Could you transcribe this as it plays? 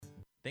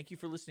Thank you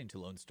for listening to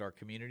Lone Star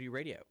Community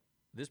Radio.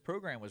 This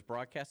program was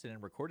broadcasted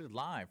and recorded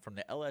live from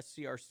the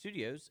LSCR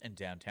studios in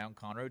downtown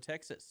Conroe,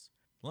 Texas.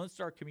 Lone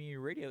Star Community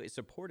Radio is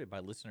supported by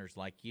listeners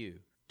like you.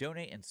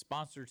 Donate and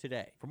sponsor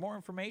today. For more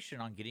information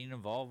on getting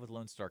involved with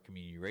Lone Star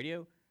Community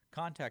Radio,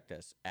 contact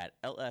us at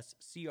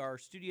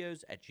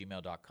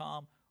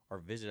lscrstudios@gmail.com or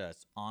visit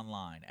us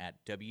online at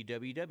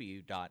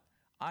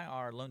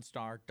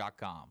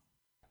www.irlonestar.com.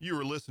 You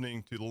are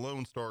listening to the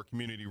Lone Star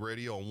Community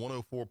Radio on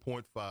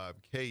 104.5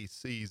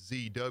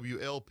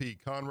 KCZWLP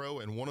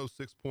Conroe and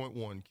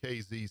 106.1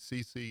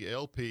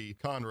 KZCCLP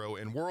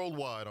Conroe and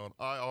worldwide on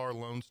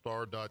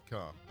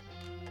irlonestar.com.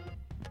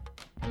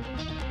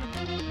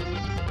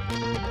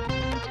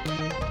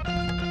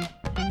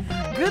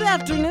 Good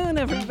afternoon,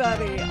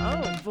 everybody.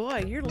 Oh,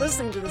 boy, you're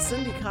listening to the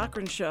Cindy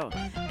Cochran Show.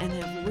 And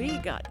have we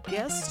got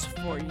guests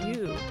for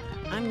you?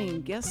 I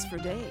mean, guests for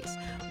days.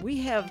 We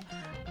have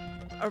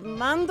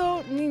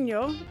Armando,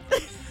 Nino,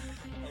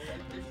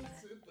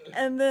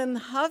 and then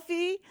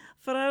Huffy.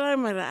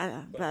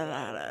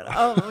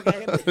 Oh,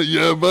 okay.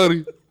 Yeah,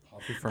 buddy.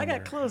 I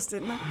got close,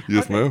 didn't I?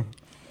 Yes, okay. ma'am.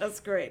 That's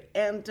great.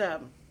 And,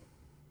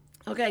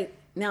 okay,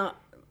 now,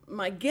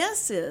 my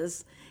guess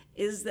is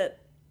that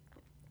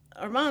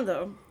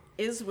Armando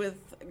is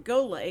with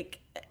Go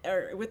Lake,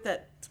 or with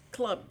that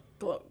club,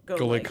 Go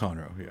Lake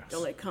Conroe, yes.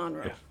 Go Lake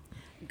Conroe. Yeah.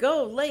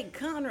 Go Lake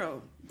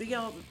Conroe. Do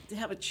y'all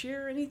have a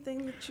cheer or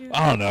anything that you...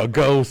 I don't know.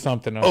 Go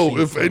something else. Oh,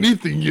 if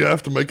anything, you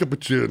have to make up a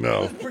cheer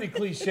now. It's pretty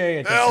cliche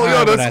at the Hell time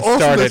yeah, when that's I awesome.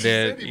 started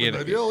That it. you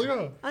said it. Hell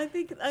yeah. I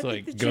think It's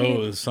like that go you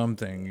need, is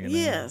something. You know?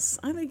 Yes,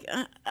 I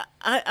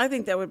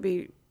think that would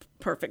be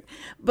perfect.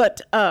 But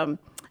and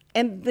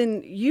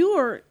then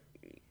you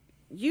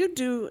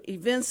do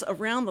events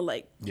around the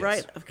lake, Yes,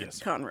 right? Of yes.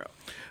 Conroe.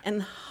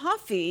 And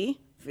Huffy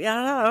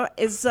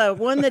is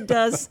one that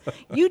does.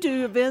 You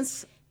do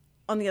events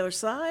on the other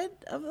side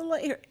of the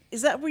lake.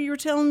 Is that where you were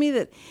telling me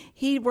that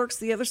he works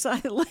the other side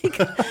of the lake?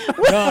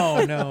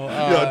 No.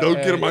 Yeah, don't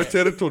get in my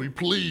territory,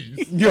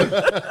 please. No,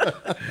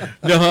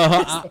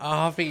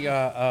 Huffy,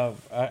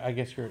 I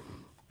guess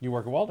you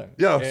work at Walden.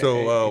 Yeah,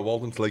 so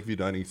Walden's Lakeview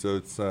Dining, so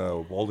it's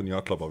Walden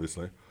Yacht Club,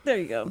 obviously. There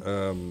you go.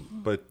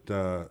 But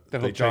the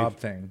whole they job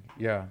changed, thing.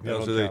 Yeah.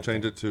 yeah, so they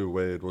changed it to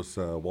where it was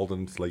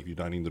Walden's Lakeview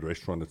Dining, the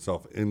restaurant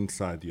itself,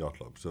 inside the yacht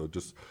club. So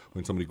just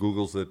when somebody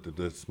Googles it,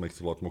 this makes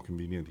it a lot more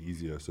convenient,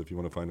 easier. So if you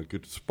want to find a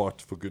good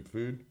spot for good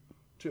food,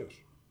 cheers.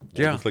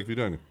 Yeah. Walden's Lakeview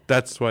Dining.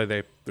 That's why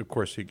of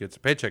course, he gets a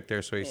paycheck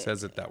there, so he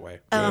says it that way.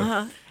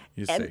 Uh-huh.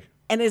 You And, see.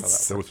 and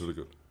it's... That was really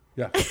good.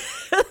 Yeah.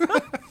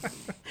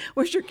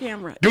 Where's your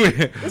camera? we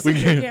This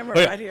is your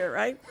camera right here,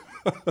 right?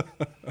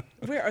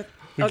 Where are...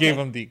 We okay. gave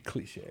him the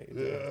cliche,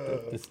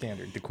 the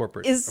standard, the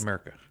corporate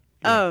America.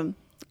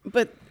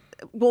 But,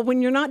 well,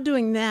 when you're not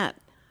doing that,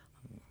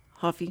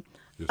 Huffy,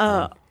 Yes,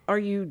 ma'am. are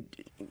you,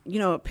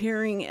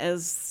 appearing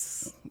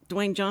as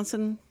Dwayne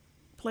Johnson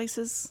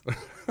places?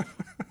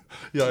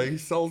 Yeah, he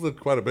sells it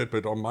quite a bit,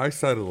 but on my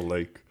side of the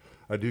lake,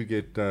 I do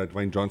get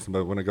Dwayne Johnson,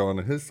 but when I go on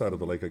his side of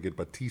the lake, I get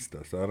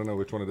Batista. So I don't know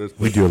which one it is.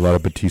 We do a lot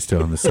of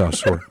Batista on the South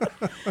Shore.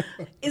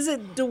 Is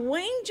it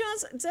Dwayne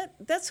Johnson?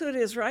 That's who it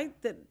is, right?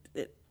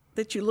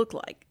 That you look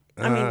like.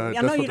 I mean, I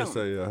that's know what you they don't.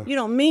 say, yeah. You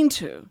don't mean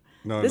to.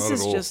 No, this not is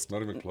at all. just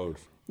Not even close.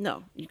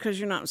 no, because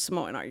you're not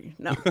Samoan, are you?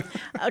 No.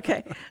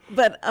 Okay,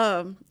 but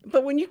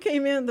when you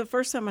came in the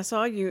first time I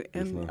saw you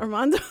and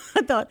Armando,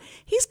 I thought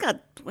he's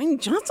got Dwayne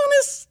Johnson on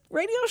his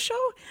radio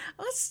show.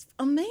 That's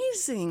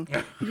amazing.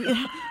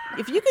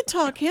 If you could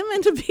talk him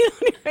into being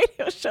on your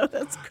radio show,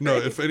 that's great. No,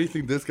 if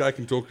anything, this guy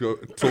can talk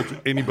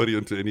anybody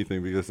into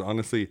anything, because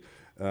honestly,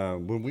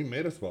 when we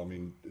met as well, I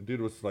mean,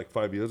 dude was like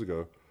 5 years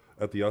ago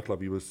at the yacht club.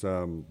 He was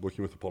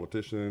working with a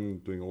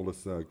politician, doing all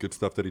this good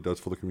stuff that he does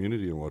for the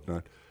community and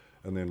whatnot.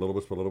 And then little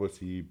bit,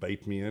 he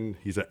bait me in.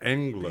 He's an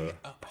angler.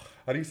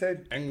 How do you say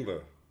it? Angler.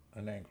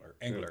 An angler.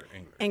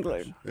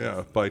 Angler.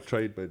 Yeah, by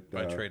trade, but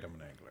By trade, I'm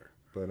an angler.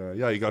 But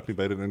yeah, he got me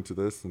baited into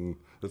this, and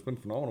it's been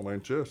phenomenal,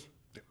 man. Cheers.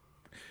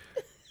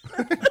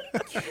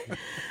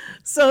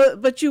 So,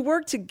 but you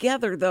work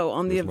together though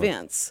on the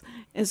events,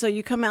 and so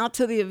you come out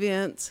to the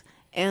events,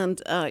 and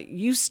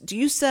do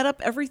you set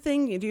up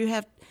everything? Do you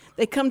have?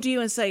 They come to you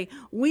and say,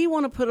 "We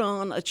want to put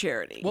on a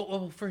charity."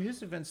 Well, for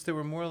his events, they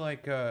were more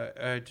like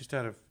just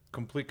out of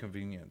complete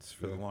convenience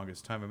for the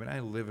longest time. I mean, I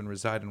live and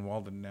reside in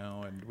Walden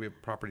now, and we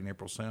have property in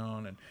April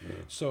Sound, and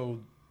so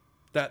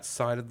that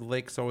side of the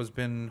lake's always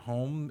been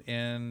home,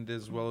 and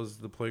as well as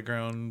the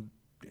playground,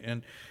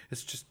 and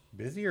it's just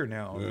busier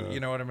now. You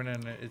know what I mean?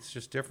 And it's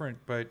just different,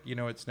 but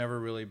it's never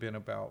really been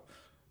about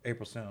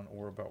April Sound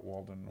or about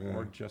Walden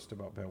or just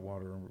about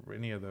Badwater or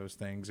any of those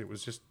things. It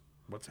was just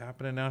what's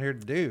happening out here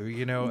to do.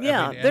 Yeah, I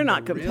mean, they're and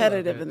not the real of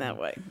competitive it. in that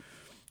way.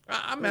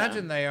 I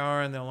imagine they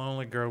are, and they'll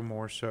only grow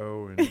more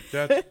so, and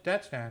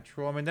that's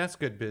natural. I mean, that's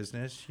good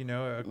business,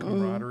 a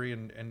camaraderie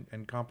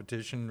and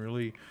competition.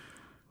 Really,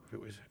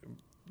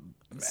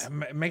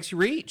 it makes you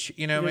reach,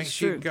 makes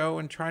you go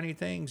and try new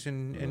things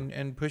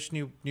and push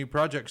new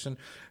projects and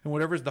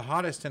whatever's the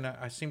hottest. And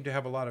I seem to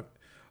have a lot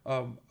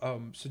of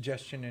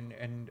suggestion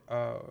and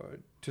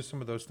to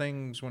some of those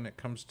things when it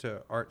comes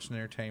to arts and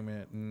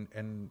entertainment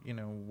and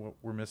what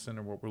we're missing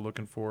or what we're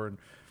looking for, and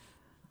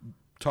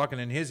talking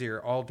in his ear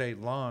all day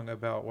long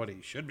about what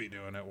he should be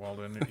doing at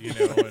Walden,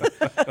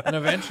 and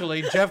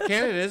eventually Jeff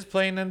Canada is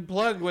playing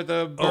Unplugged with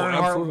a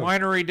Bernhardt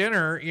Winery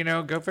dinner,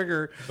 go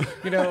figure,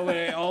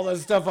 all the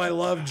stuff I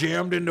love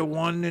jammed into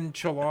one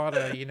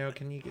enchilada,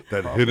 can you get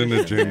that hidden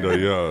agenda,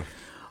 yeah.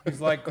 He's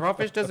like,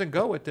 crawfish doesn't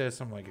go with this.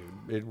 I'm like,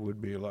 it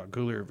would be a lot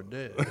cooler if it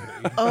did.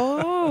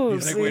 Oh, you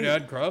think we'd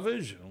add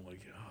crawfish? And I'm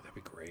like, that'd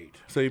be great.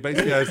 So he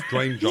basically has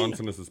Dwayne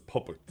Johnson as his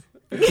puppet.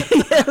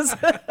 Yes.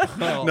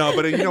 No,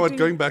 but you know what?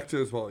 Going back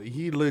to as well,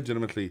 he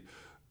legitimately,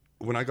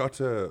 when I got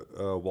to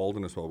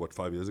Walden as well,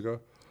 5 years ago,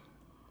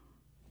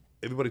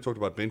 everybody talked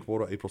about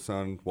Bentwater, April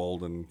Sound,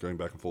 Walden, going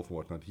back and forth and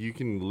whatnot. You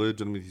can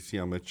legitimately see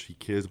how much he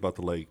cares about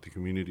the lake, the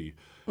community,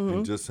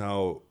 and just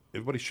how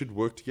everybody should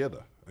work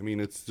together. I mean,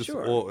 it's just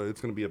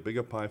it's going to be a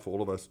bigger pie for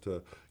all of us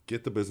to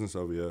get the business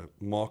over here,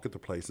 market the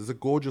place. It's a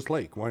gorgeous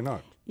lake. Why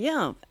not?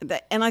 Yeah.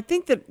 And I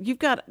think that you've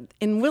got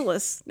in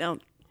Willis, now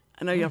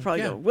I know y'all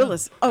probably go,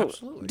 Willis.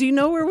 Absolutely. Do you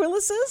know where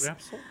Willis is?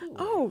 Absolutely.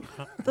 Oh,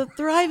 the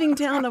thriving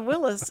town of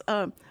Willis.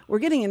 We're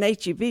getting an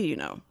HEB,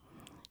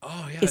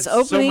 Oh, yeah. It's There's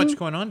opening. so much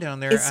going on down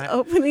there. It's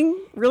opening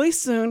really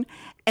soon.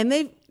 And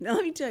now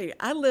let me tell you,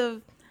 I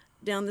live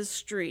down this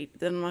street.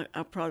 Then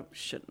I probably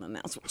shouldn't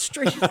announce what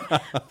street.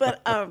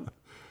 But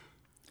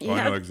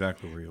I know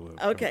exactly where you live.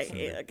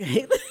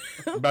 Okay.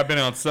 I've been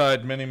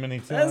outside many, many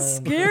That times.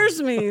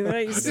 scares me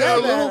when you say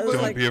that. It's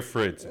Don't like- be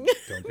afraid. Cindy.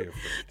 Don't be afraid.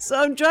 So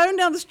I'm driving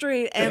down the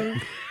street and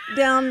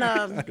down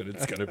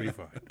It's going to be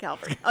fine.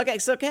 Calvary. Okay,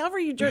 so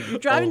Calvary, you're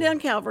driving down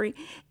Calvary,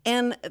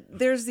 and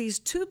there's these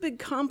two big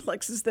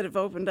complexes that have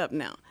opened up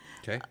now.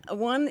 Okay.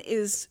 One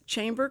is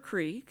Chamber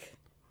Creek,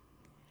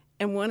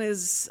 and one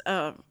is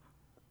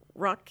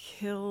Rock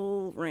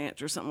Hill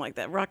Ranch or something like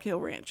that, Rock Hill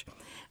Ranch.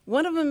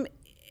 One of them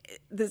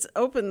that's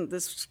open,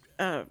 this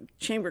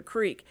Chamber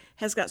Creek,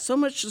 has got so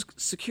much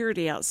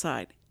security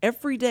outside.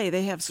 Every day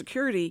they have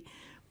security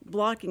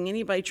blocking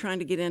anybody trying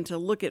to get in to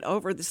look it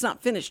over. It's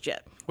not finished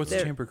yet. What's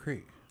Chamber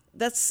Creek?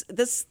 That's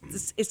this.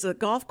 It's a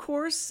golf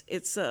course.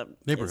 It's a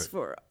Neighborhood. It's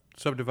for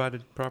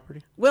Subdivided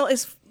property? well,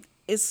 it's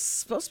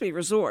supposed to be a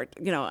resort,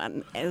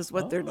 and is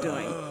what they're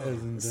doing.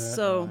 Isn't that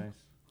So, nice?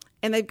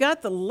 and they've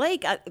got the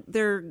lake.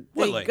 They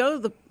lake? go to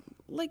the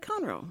Lake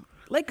Conroe.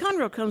 Lake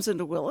Conroe comes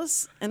into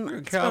Willis, and it's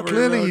about- Calvary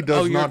Clearly, he Road.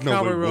 does you're not know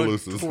Calvary what Road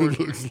Willis is. toward- It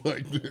looks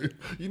like, dude.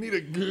 You need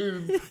a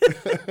good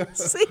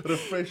See?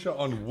 refresher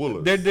on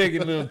Willis. They're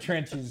digging little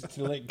trenches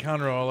to Lake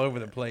Conroe all over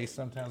the place.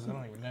 Sometimes I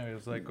don't even know. It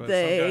was like some guy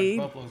They- in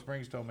Buffalo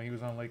Springs told me he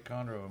was on Lake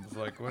Conroe. I was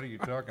like, "What are you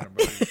talking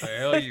about?" He's like,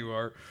 "Hell, you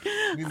are."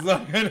 He's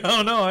like,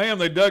 "No, I am."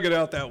 They dug it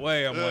out that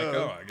way. I'm like,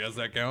 "Oh, I guess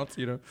that counts."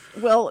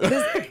 Well,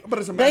 But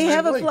it's a they man-made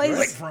have a lake,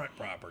 place. right? Lakefront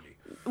property.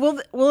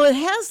 Well, it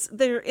has.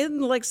 They're in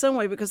the lake some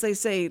way because they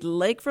say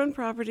lakefront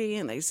property,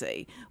 and they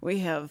say we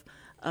have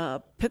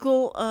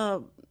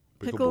pickleball.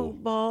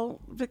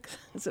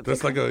 Is it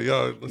That's pickle- like a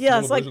yeah,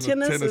 it's like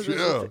version of tennis.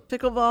 Yeah.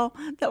 Pickleball.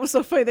 That was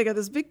so funny. They got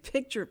this big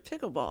picture of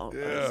pickleball.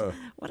 Yeah.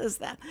 What is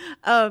that?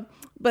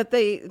 But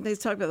they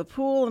talk about the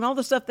pool and all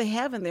the stuff they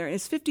have in there.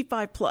 It's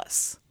 55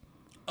 plus.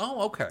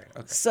 Oh, okay.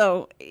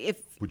 So if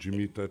Would you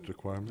meet that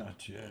requirement?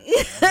 Not yet.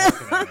 I'm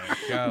working on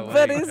it. Golly.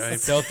 But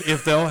it's-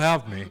 if they'll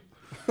have me.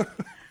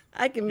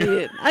 I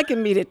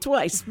can meet it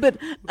twice. But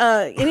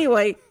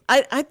anyway,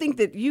 I think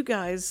that you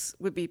guys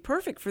would be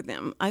perfect for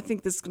them. I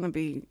think this is going to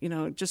be,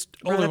 just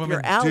right Older up women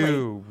your alley.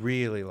 do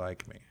really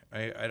like me.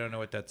 I don't know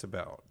what that's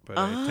about, but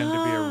I tend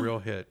to be a real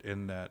hit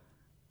in that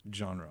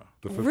genre.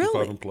 The 55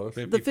 Really? and plus?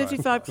 The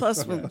 55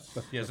 plus one.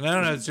 Yes, and I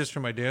don't know. It's just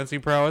for my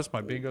dancing prowess, my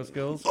bingo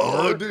skills.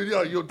 Oh, dude,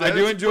 yeah. Your I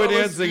do enjoy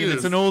dance dancing, and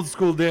it's an yes. old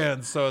school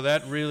dance, so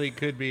that really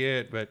could be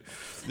it. But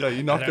Yeah,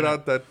 you knocked it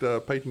out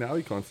that Peyton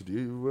Alley concert.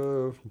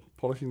 You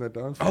polishing that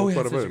down? oh, we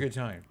Quite had a such a bit. good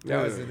time.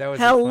 Yeah. That was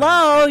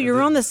Hello,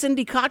 you're on the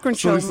Cindy Cochran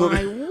show.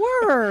 Sorry. My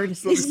word,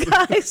 these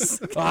guys.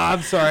 Oh,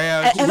 I'm sorry.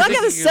 Have I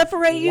got to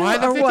separate you Why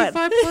the or what?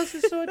 55 plus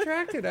is so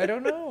attracted? I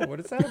don't know. What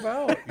is that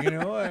about?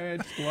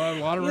 It's a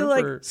lot of You're room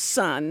like, for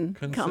son,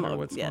 come consider on.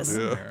 what's Yes.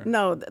 going on there.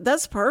 No,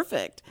 that's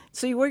perfect.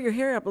 So you wear your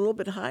hair up a little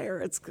bit higher.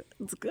 It's good.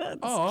 It's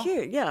Aw,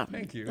 cute. Yeah.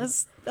 thank you.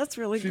 That's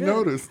really She good.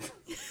 noticed.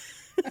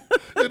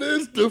 It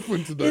is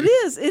different today. It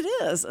is. It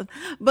is.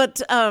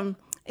 But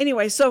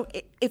anyway, so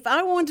if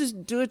I want to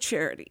do a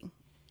charity,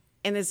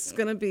 and it's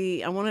going to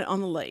be, I want it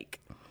on the lake,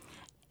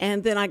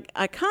 and then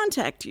I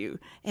contact you.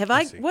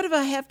 What do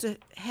I have to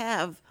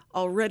have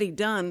already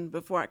done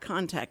before I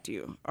contact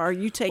you, or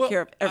you take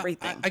care of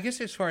everything? I guess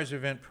as far as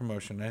event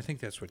promotion, I think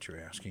that's what you're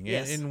asking.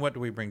 Yes. And what do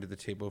we bring to the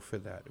table for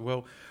that?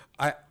 Well,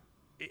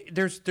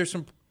 there's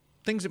some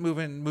things that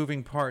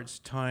moving parts,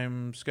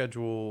 time,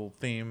 schedule,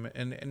 theme,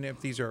 and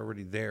if these are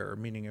already there,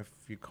 meaning if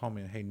you call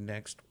me, hey,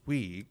 next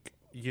week,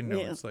 Yeah.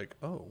 it's like,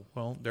 oh,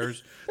 well,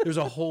 there's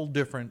a whole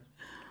different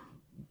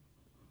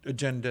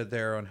agenda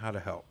there on how to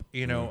help.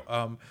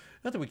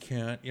 Not that we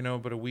can't,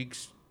 but a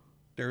week's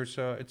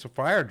it's a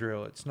fire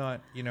drill. It's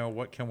not,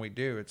 what can we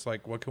do? It's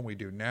like, what can we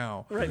do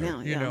now? Right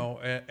now,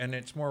 And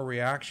it's more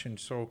reaction.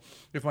 So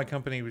if my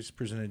company was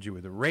presented you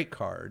with a rate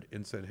card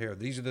and said, here,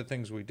 these are the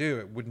things we do,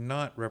 it would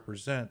not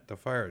represent the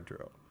fire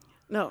drill.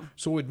 No.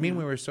 So it would mean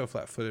we were so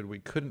flat-footed we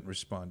couldn't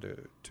respond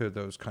to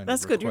those kind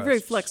That's of requests. good. You're very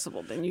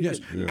flexible. Then you yes,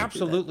 could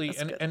absolutely.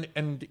 do that.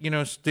 And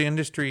the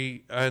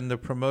industry and the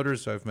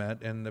promoters I've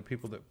met and the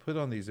people that put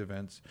on these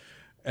events,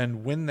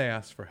 and when they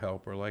ask for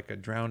help or like a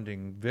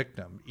drowning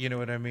victim, you know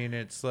what I mean?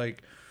 It's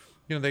like,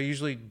 they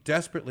usually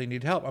desperately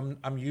need help.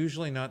 I'm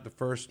usually not the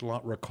first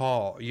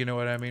recall, you know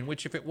what I mean?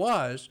 Which if it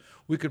was,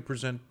 we could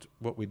present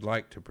what we'd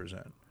like to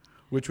present.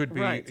 Which would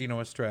be, Right.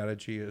 a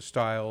strategy, a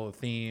style, a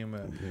theme,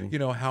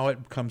 how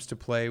it comes to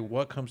play,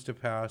 what comes to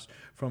pass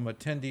from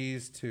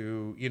attendees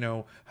to,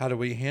 how do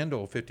we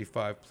handle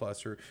 55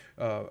 plus or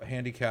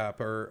handicap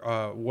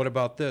or what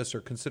about this or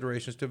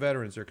considerations to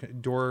veterans or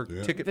door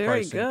ticket Very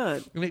pricing.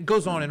 good. And it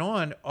goes on and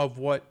on of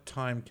what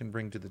time can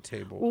bring to the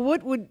table. Well,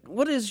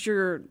 what is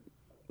your,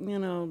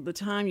 the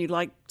time you'd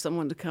like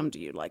someone to come to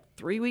you? Like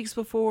 3 weeks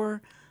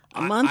before?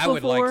 A month I before?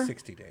 would like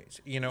 60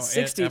 days.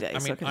 60 days, I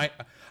mean, okay.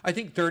 I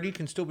think 30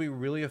 can still be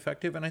really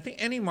effective, and I think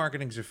any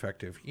marketing's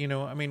effective.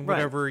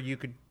 Whatever you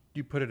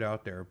put it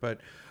out there,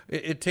 but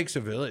it takes a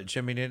village.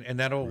 I mean, and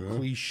that old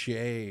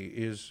cliche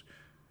is,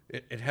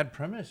 it had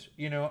premise.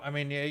 You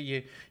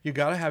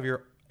got to have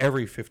your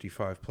every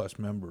 55 plus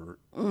member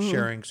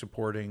sharing,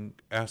 supporting,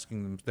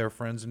 asking them, their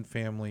friends and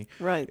family,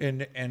 Right.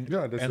 and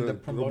that's the the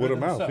promoter word of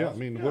mouth. themselves.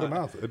 Word of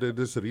mouth.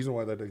 There's a reason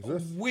why that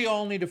exists. We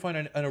all need to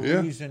find a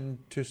reason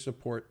to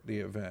support the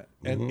event.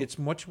 And it's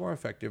much more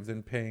effective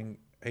than paying,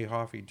 hey,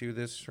 Hoffy, do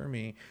this for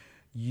me.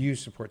 You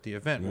support the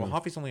event. Well,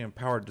 Hoffy's only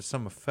empowered to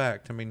some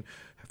effect. I mean,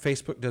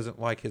 Facebook doesn't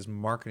like his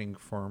marketing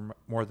firm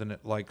more than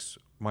it likes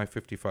my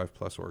 55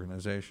 plus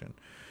organization.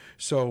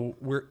 So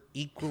we're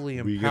equally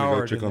We're gonna go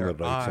empowered check in on their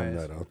the rates on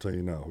eyes. that. I'll tell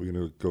you now. We're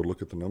gonna go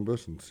look at the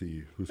numbers and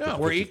see who's. No, got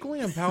the we're pictures. equally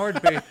empowered,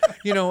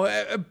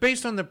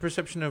 based on the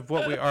perception of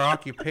what our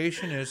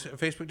occupation is.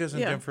 Facebook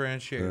doesn't Yeah.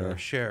 differentiate or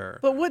share.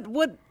 But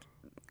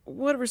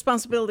what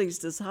responsibilities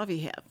does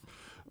Javi have?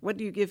 What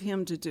do you give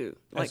him to do?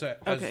 As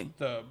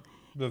the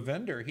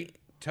vendor, he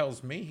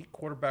tells me he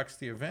quarterbacks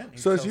the event. He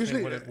So it's tells me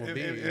usually, what it will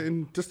be.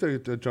 and just to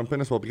jump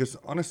in as well, because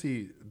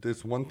honestly,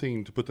 there's one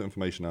thing to put the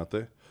information out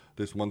there.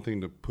 There's one thing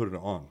to put it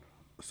on.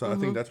 So I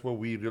think that's where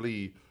we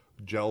really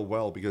gel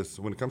well, because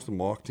when it comes to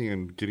marketing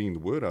and getting the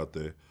word out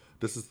there,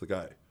 this is the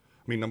guy.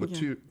 I mean, number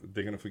two,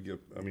 they're going to forget.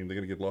 I mean, they're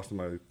going to get lost in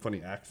my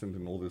funny accent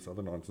and all this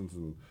other nonsense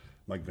and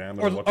my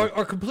grammar.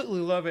 Or completely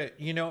love it,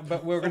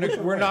 but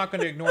we're not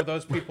going to ignore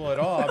those people at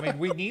all. I mean,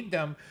 we need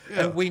them,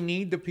 and we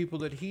need the people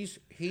that he's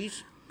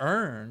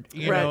earned,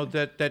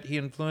 that he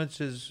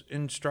influences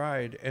in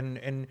stride,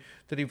 and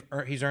that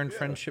he's earned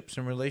friendships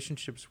and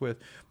relationships with.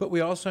 But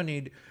we also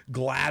need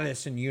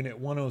Gladys in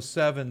Unit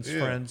 107's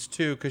friends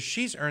too, because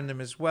she's earned them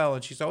as well,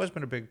 and she's always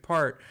been a big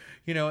part,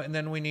 And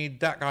then we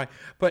need that guy.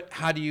 But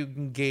how do you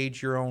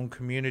engage your own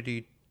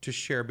community to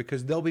share,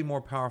 because they'll be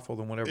more powerful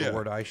than whatever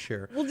word I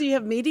share. Well, do you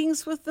have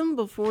meetings with them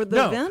before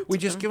the event? We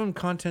just give them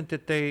content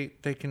that they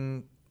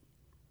can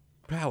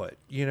palate,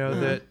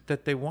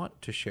 that they want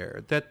to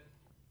share, that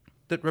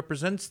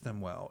represents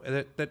them well,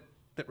 that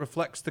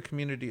reflects the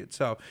community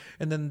itself.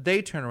 And then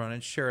they turn around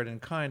and share it in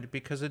kind,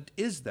 because it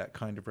is that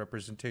kind of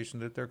representation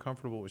that they're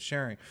comfortable with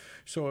sharing.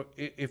 So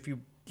if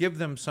you give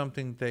them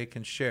something they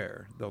can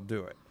share, they'll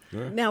do it.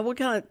 Yeah. Now,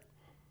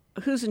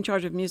 who's in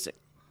charge of music?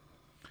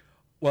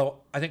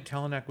 Well, I think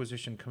talent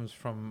acquisition comes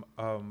from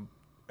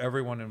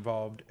everyone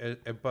involved,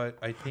 but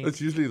I think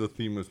it's usually the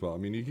theme as well. I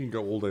mean, you can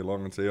go all day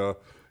long and say,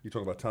 you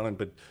talk about talent,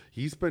 but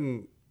he's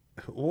been,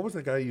 what was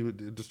that guy you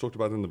just talked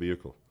about in the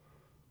vehicle?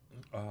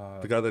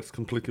 The guy that's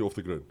completely off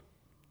the grid.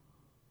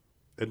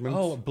 Edmonds?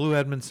 Oh, Blue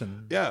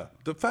Edmondson. Yeah.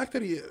 The fact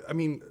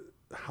that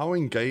how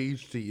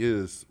engaged he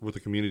is with the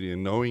community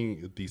and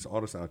knowing these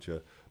artists out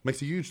here makes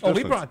a huge difference.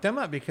 We brought them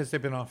up because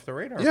they've been off the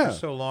radar for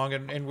so long,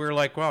 and we're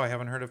like, wow, I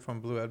haven't heard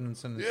from Blue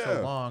Edmondson in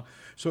so long.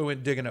 So we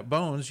went digging up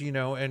bones,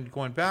 and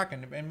going back,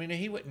 and I mean,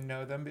 he wouldn't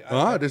know them.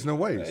 There's no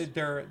way.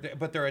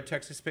 They're a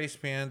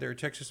Texas-based band.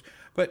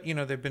 But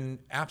they've been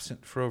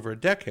absent for over a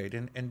decade,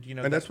 and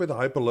that's where the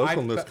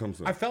hyper-localness comes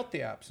in. I felt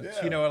the absence.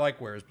 Like,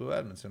 where's Blue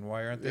Edmondson?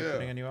 Why aren't they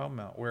putting a new album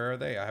out? Where are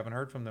they? I haven't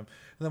heard from them.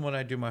 And then when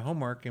I do my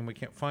homework and we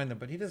can't find them,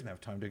 but he doesn't have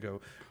time to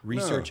go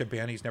research a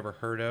band he's never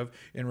heard of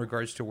in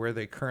regards to where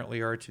they currently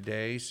are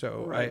today.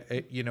 So I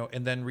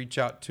and then reach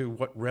out to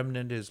what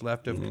remnant is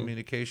left of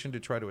communication to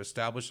try to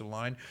establish a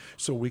line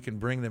so we can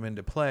bring them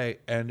into play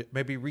and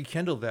maybe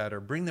rekindle that or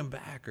bring them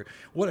back. Or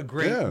what a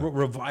great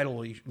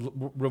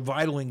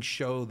revitalizing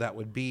show that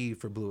would be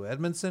for Blue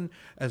Edmondson,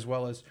 as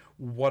well as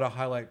what a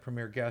highlight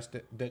premier guest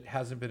that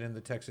hasn't been in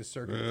the Texas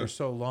circuit for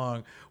so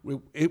long.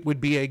 It would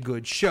be a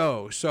good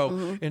show.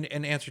 So in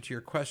answer to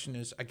your question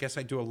is, I guess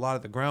I do a lot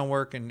of the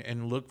groundwork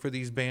and look for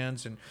these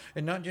bands and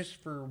not just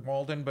for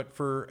Walden, but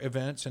for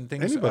events events and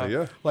things. Anybody,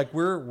 yeah. Like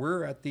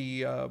we're at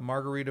the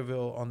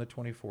Margaritaville on the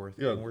 24th.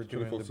 Yeah, and we're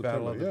doing 24th the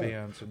Battle September, of the yeah.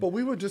 Bands. And But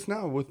we were just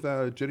now with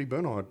Jerry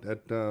Bernard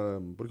at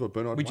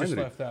Bernard we just Winery.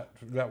 left that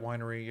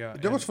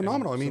winery. That was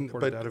phenomenal. I mean,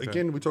 supported but that event.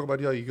 again, we talk about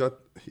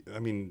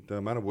the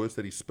amount of words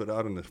that he spit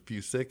out in a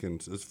few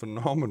seconds is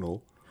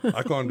phenomenal.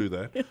 I can't do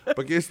that.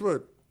 But guess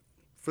what?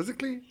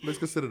 Physically, let's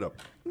go set it up.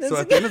 So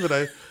at the end of the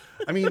day,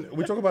 I mean,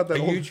 we talk about that.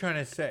 Are whole, you trying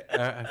to say?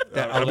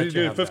 I'm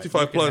doing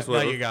 55 plus.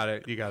 No, you got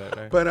it. You got it.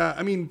 Right? But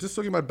I mean, just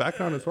talking about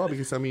background as well,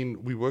 because I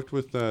mean, we worked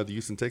with the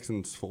Houston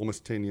Texans for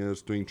almost 10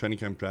 years doing training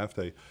camp draft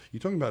day.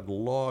 You're talking about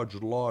large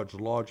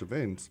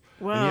events,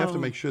 and you have to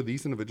make sure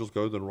these individuals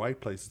go to the right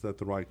places at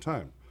the right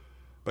time.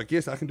 But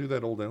yes, I can do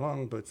that all day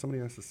long, but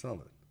somebody has to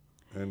sell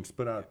it and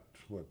spit out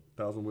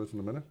 1,000 words in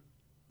a minute.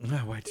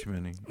 No, way too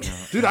many. No.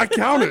 Dude, I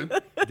counted.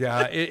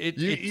 Yeah,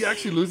 You're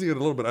actually losing it a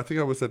little bit. I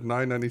think I was at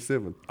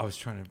 997. I was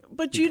trying to.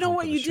 But be you know calm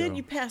what for the you did? show.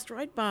 You passed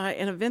right by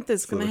an event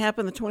that's going to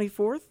happen the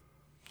 24th.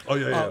 Oh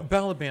yeah.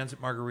 Battle of Bands at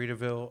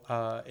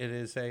Margaritaville. It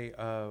is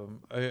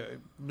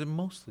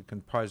mostly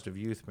comprised of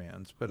youth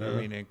bands, but I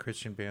mean, and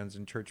Christian bands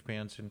and church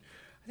bands, and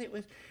I think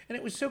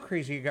it was so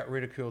crazy. It got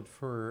ridiculed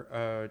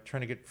for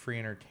trying to get free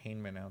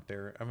entertainment out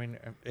there. I mean,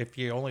 if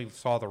you only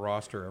saw the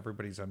roster,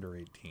 everybody's under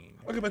 18.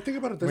 Okay, but think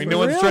about it I this mean, way. no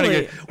one's trying to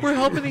Really? get. We're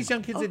helping these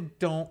young kids that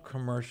don't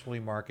commercially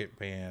market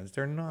bands.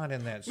 They're not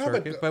in that No, but-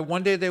 circuit, but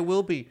one day they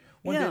will be.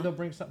 One Yeah. day they'll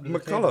bring something to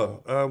the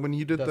table. McCullough, when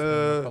you did Dustin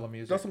the McCullough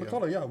music, Dustin yeah.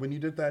 McCullough, yeah, when you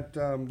did that,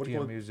 what do you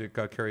TM call it? Music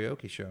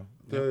karaoke show.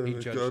 The, He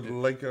judged it.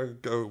 Lake,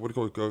 what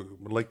do you call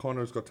it? Lake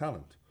Conroe's Got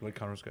Talent. Like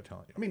Conroe's Got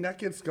Talent. I mean, that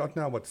kid's got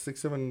now what 6,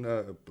 7.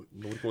 What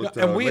do you call it?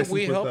 And we lessons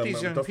with, help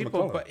these young Dustin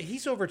people, McCullough. but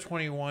he's over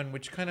 21,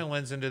 which kind of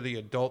lends into the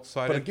adult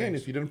side But of again,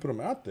 things. if you didn't put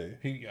him out there,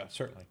 Yeah,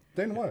 certainly.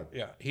 then what?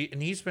 Yeah,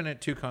 he's been at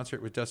 2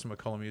 concerts with Dustin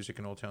McCullough Music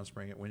in Old Town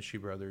Spring at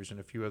Winshee Brothers and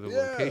a few other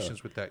Yeah.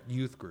 locations with that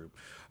youth group,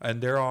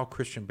 and they're all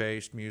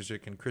Christian-based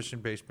music and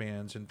Christian-based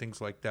bands and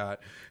things like that.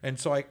 And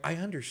so I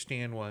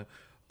understand why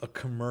a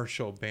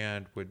commercial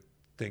band would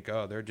think,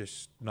 oh, they're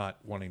just not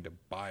wanting to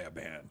buy a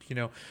band, you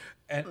know.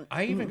 And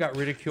I even got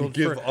ridiculed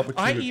You give for. I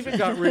opportunity. even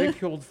got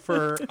ridiculed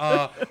for.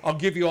 I'll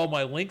give you all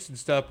my links and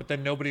stuff, but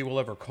then nobody will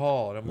ever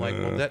call. And I'm like,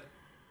 well,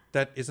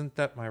 that isn't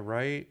that my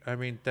right? I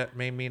mean, that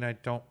may mean I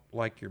don't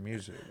like your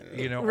music,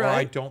 you know, or I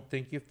Right. don't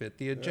think you fit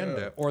the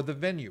agenda or the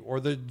venue or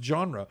the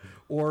genre,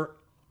 or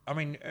I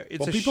mean,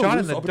 it's Well, a people shot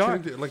in lose the dark.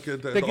 opportunity, like, the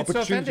They get so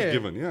opportunity offended.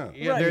 given,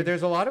 yeah. Right.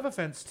 There's a lot of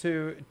offense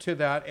to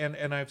that,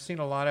 and I've seen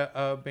a lot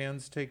of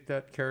bands take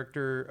that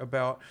character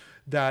about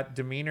that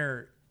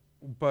demeanor,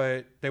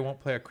 but they won't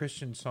play a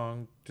Christian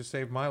song to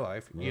save my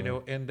life, you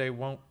know, and they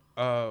won't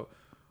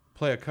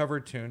play a cover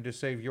tune to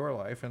save your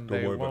life, and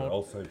Don't they worry about it. won't.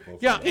 I'll save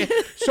both. Yeah,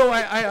 so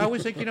I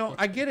always think, you know,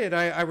 I get it.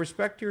 I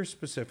respect your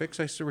specifics.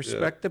 I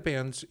respect the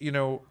band's, you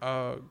know,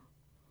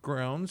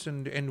 grounds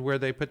and where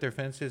they put their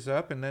fences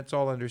up, and that's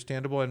all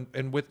understandable.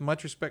 And with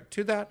much respect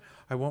to that,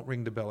 I won't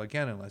ring the bell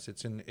again unless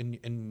it's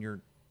in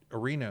your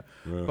arena.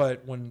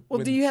 But when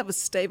Well, do you have a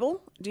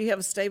stable? Do you have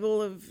a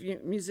stable of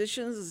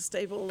musicians? A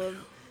stable of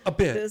a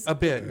bit, this?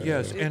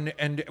 yes,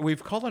 and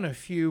we've called on a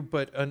few,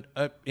 but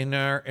in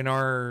our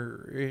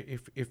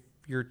if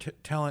your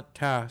talent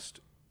tasked,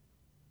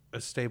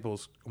 a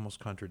stable's almost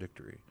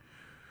contradictory.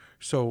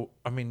 So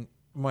I mean,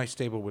 my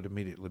stable would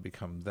immediately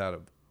become that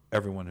of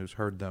everyone who's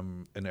heard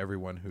them and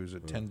everyone who's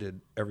attended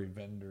every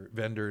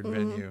vendor and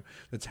venue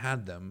that's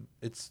had them.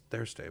 It's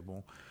their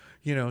stable,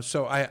 you know.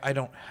 So I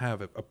don't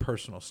have a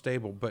personal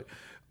stable, but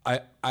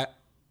I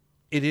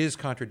it is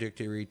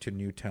contradictory to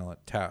new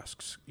talent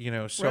tasks, you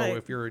know. So Right.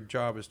 if your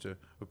job is to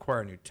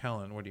acquire new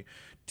talent, what do you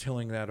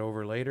tilling that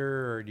over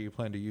later, or do you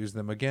plan to use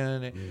them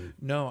again?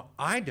 No,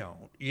 I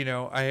don't. You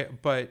know,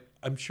 but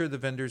I'm sure the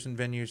vendors and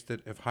venues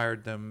that have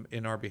hired them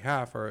in our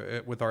behalf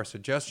or with our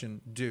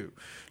suggestion do.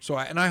 So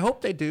I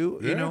hope they do.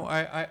 You know,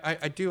 I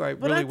do. I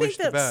But really I think wish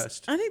the that's-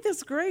 best. I think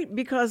that's great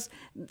because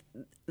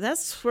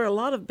that's where a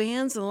lot of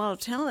bands and a lot of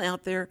talent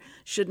out there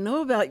should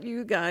know about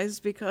you guys,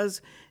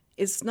 because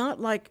it's not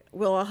like,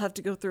 well, I'll have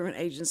to go through an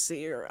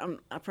agency, or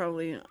I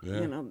probably,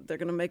 you know, they're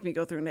going to make me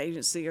go through an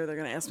agency, or they're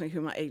going to ask me who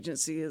my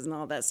agency is and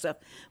all that stuff.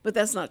 But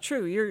that's not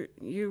true.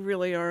 You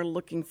really are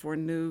looking for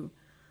new.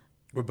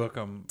 We book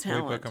them. We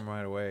Talent. book them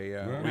right away.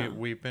 Yeah.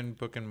 We've been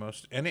booking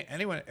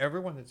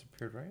everyone that's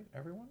appeared, right?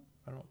 Everyone.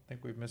 I don't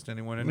think we've missed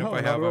anyone. And No, if I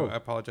not have, at all. I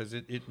apologize.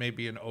 It may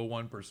be an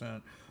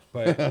 01%,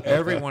 but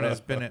everyone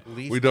has been at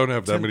least. We don't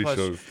have that 10 many plus-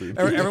 shows, dude.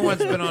 Everyone's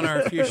been on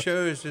our few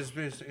shows. Is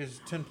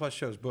 10+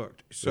 shows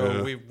booked.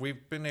 So Yeah.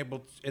 we've been able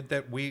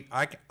to,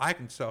 I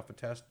can self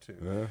attest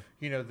to.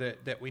 You know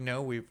that we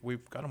know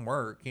we've got them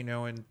work. You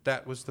know, and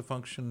that was the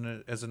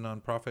function as a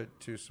nonprofit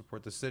to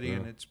support the city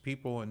and its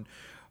people. And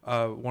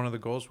one of the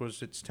goals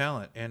was its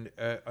talent. And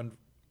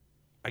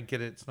I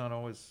get it. It's not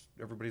always,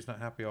 everybody's not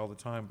happy all the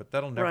time, but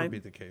that'll never Right. be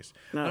the case.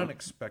 No. I don't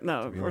expect No,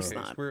 it to of be course the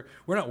case. not.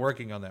 We're not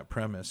working on that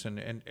premise.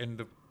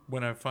 And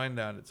when I find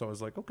that, it's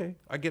always like, okay,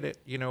 I get it,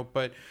 you know.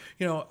 But,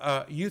 you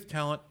know, youth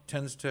talent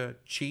tends to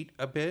cheat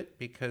a bit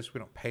because we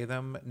don't pay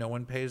them. No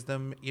one pays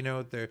them. You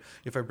know,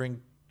 if I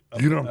bring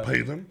You don't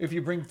pay them? If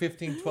you bring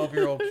 15,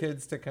 12-year-old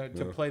kids to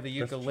play the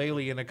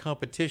ukulele in a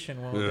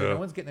competition, well, no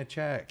one's getting a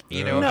check.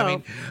 You know, No. I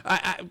mean,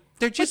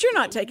 they're just. But you're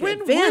not taking when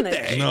would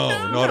advantage. they? No,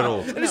 not at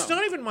all. And it's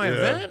not even my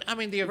event. I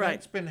mean, the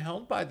event's Right. been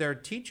held by their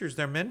teachers,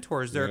 their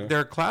mentors,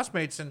 their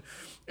classmates, and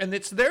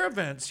it's their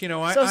events. You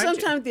know, So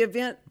sometimes the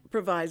event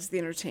provides the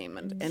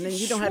entertainment, and then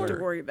you don't have to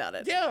Sure. worry about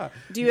it. Yeah.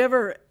 Do you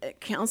ever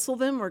counsel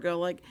them or go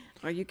like,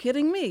 "Are you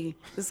kidding me?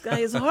 This guy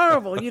is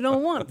horrible. You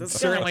don't want this guy."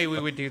 Certainly,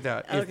 we would do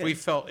that if Okay. we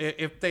felt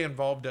if they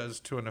involved us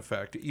to an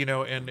effect, you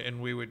know,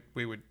 and we would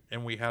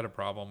and we had a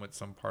problem with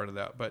some part of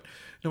that, but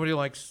nobody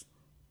likes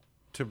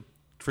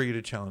for you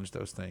to challenge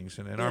those things,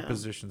 and our Yeah.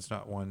 position's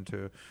not one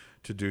to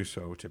do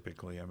so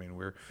typically. I mean,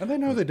 we're And they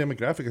know their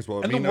demographic as well.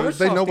 and I mean, the worse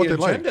they know off what the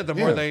they agenda, like. the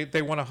more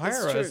they want to hire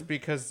That's us true.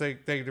 because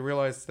they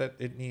realize that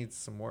it needs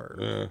some work.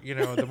 You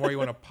know, the more you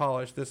want to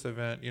polish this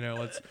event, you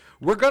know,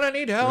 we're gonna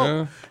need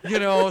help. You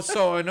know,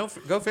 so I know,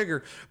 go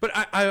figure. But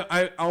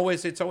I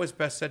always, it's always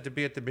best said to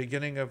be at the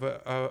beginning of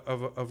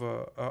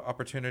a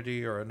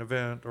opportunity or an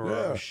event or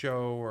a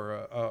show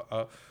or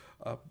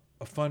a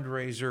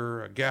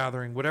fundraiser, a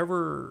gathering,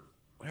 whatever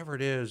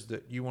it is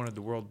that you wanted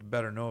the world to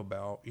better know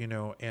about, you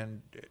know,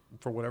 and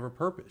for whatever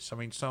purpose. I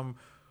mean, some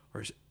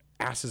are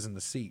asses in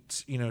the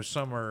seats, you know,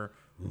 some are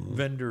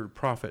vendor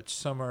profits,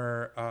 some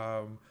are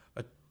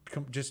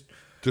just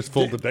Just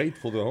the date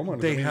for the homeowner.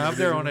 they have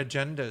their own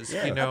agendas,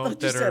 you know, I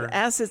thought you that said are.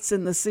 assets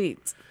in the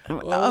seats.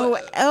 Well,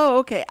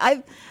 Okay.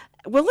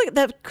 Well, look,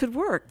 that could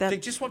work. They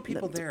just want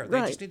people there. They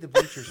right. just need the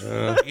bleachers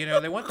full. You know,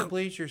 they want the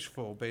bleachers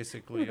full,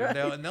 basically.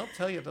 And they'll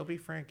tell you, they'll be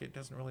frank, it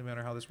doesn't really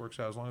matter how this works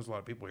out as long as a lot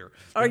of people here.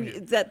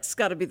 That's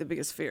got to be the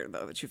biggest fear,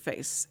 though, that you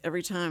face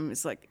every time.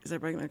 It's like, is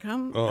everybody going to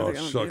come? Are Oh, they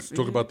gonna shucks. be-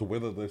 Talk about the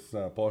weather this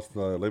past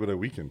Labor Day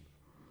weekend.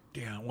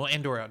 Yeah, well,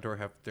 indoor, outdoor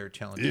have their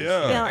challenges.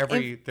 Yeah. Yeah,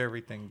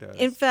 Everything does.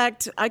 In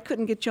fact, I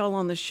couldn't get y'all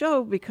on the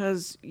show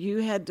because you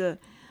had to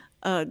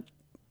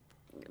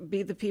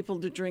be the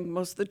people to drink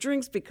most of the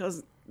drinks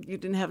because you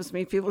didn't have as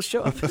many people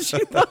show up as you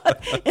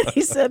thought. And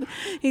he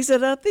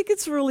said, I think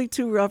it's really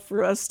too rough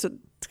for us to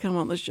come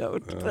on the show.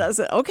 But I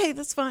said, okay,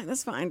 that's fine. I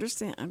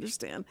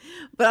understand.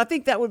 But I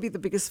think that would be the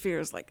biggest fear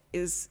is like,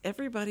 is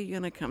everybody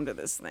going to come to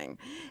this thing?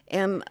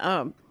 And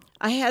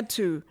I had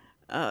to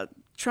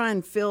try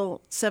and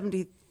fill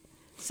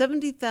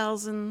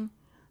 7,000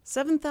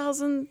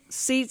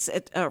 seats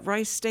at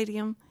Rice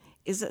Stadium.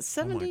 Is that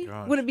 70?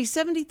 gosh. Would it be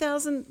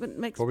 70,000?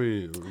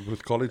 Probably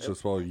with college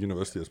as well,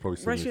 university, it's probably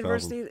Rice 70,000.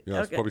 University? Yeah,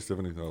 it's Okay. probably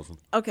 70,000.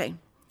 Okay.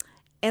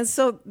 And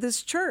so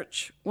this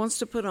church wants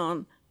to put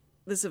on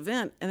this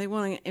event, and they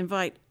want to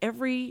invite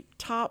every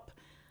top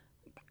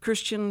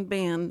Christian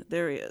band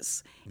there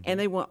is. And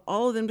they want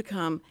all of them to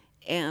come,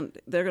 and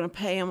they're going to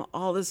pay them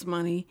all this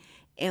money,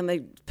 and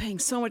they're paying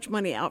so much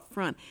money out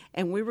front.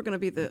 And we were going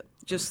to be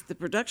just the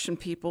production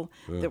people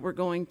that were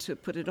going to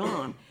put it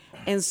on.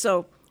 And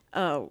so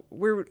I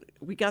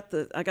got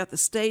the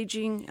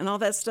staging and all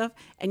that stuff.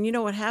 And you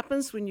know what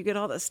happens when you get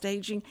all that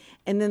staging,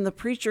 and then the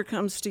preacher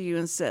comes to you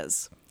and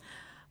says,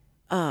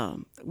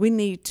 we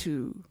need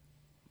to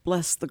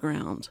bless the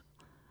ground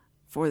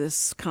for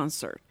this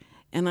concert.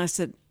 And I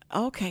said,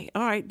 okay,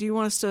 all right, do you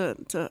want us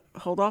to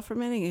hold off for a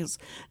minute? He goes,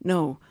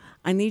 no,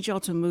 I need y'all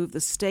to move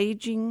the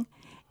staging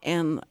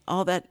and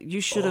all that.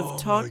 You should have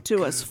talked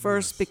to us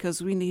first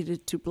because we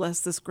needed to bless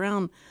this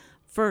ground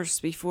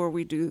first before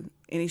we do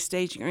any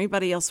staging or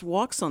anybody else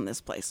walks on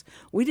this place.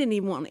 We didn't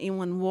even want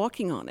anyone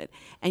walking on it.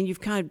 And you've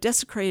kind of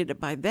desecrated it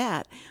by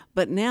that.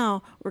 But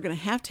now we're going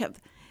to have.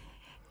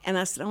 And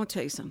I said, I want to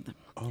tell you something.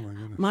 Oh, my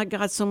goodness. My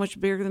God's so much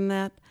bigger than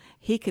that.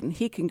 He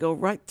can go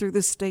right through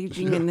the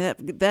staging and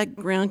that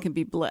ground can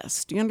be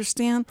blessed. Do you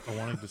understand? I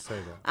wanted to say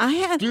that. I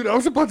had. Dude, I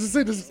was about to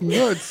say this is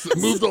nuts.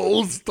 Move the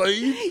whole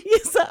stage.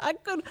 Yes, I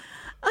could.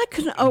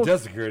 Oh,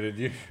 Desecrated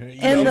you.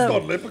 and Go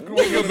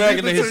back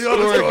in the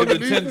historic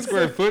in the 10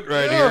 square foot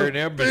right here, and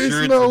I'm there's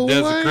sure it's no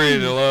been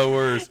desecrated way. a lot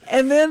worse.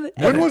 and then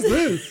When was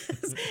this?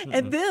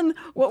 and then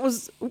what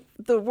was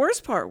the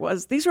worst part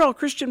was these are all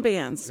Christian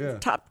bands, Yeah.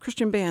 top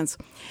Christian bands,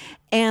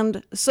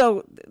 and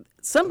so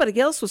somebody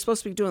else was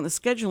supposed to be doing the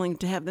scheduling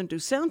to have them do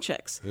sound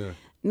checks. Yeah.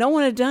 No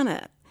one had done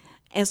it,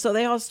 and so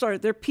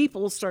their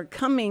people started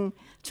coming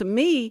to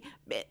me,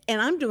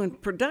 and I'm doing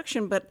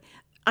production, but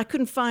I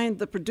couldn't find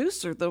the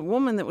producer, the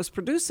woman that was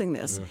producing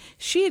this. Yeah.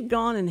 She had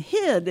gone and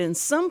hid in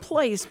some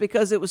place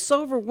because it was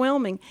so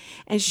overwhelming,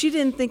 and she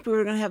didn't think we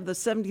were going to have the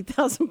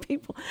 70,000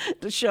 people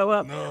to show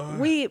up. No.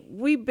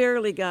 We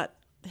barely got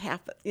half,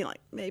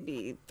 like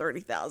maybe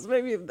 30,000,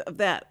 maybe of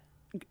that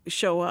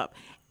show up.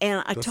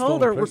 And I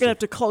told her we're going to have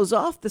to close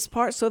off this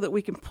part so that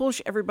we can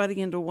push everybody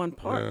into one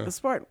part,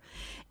 this part.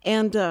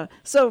 And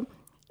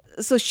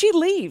so she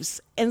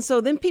leaves, and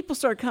so then people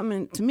start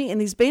coming to me,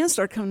 and these bands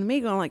start coming to me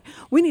going like,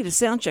 we need a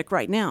sound check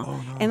right now. Oh,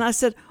 no. And I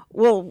said,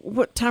 well,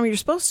 what time are you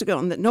supposed to go?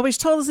 And nobody's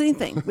told us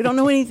anything. We don't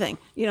know anything.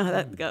 You know how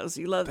that goes.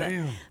 You love that.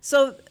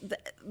 So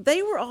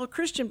they were all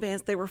Christian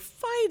bands. They were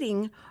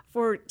fighting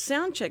for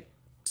sound check.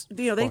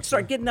 They'd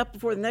start getting up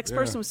before the next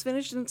person was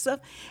finished and stuff,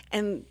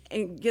 and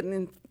getting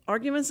in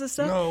arguments and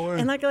stuff. No way.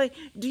 And I go like,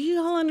 do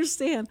you all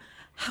understand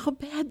how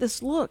bad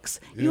this looks.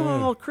 You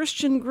all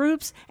Christian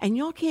groups, and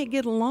y'all can't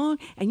get along,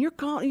 and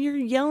you're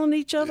yelling at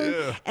each other.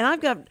 Yeah. And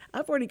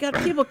I've already got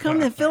people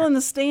coming and filling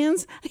the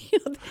stands.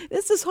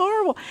 This is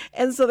horrible.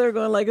 And so they're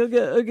going like,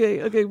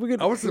 okay, we're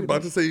gonna. I was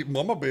about to say,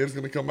 Mama Bear's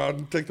going to come out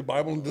and take the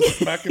Bible and just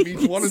smack him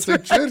each one and say,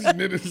 church, and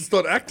then just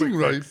start acting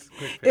right.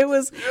 It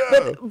was,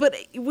 but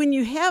when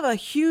you have a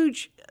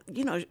huge,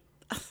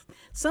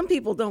 some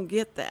people don't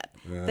get that.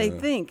 Yeah. They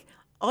think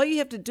all you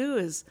have to do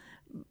is,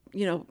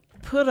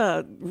 put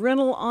a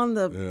rental on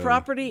the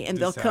property and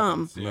they'll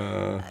come.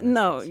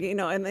 No,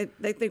 and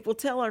they think, we'll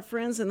tell our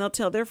friends, and they'll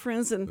tell their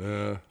friends, and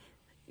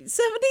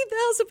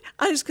 70,000.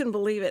 I just couldn't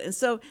believe it. And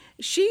so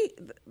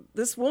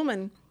this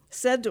woman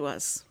said to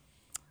us,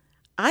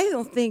 I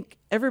don't think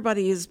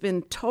everybody has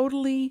been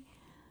totally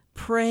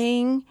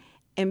praying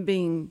and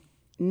being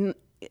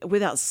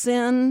without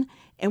sin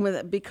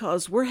and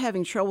because we're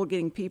having trouble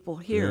getting people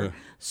here. Yeah.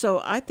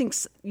 So I think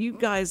you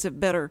guys have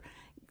better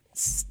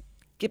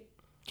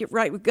get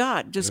right with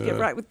God. Just get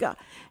right with God.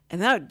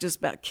 And that just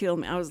about killed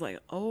me. I was like,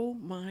 oh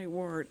my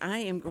word, I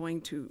am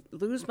going to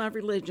lose my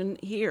religion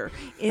here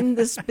in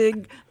this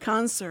big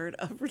concert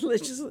of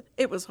religious.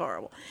 It was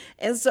horrible.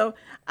 And so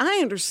I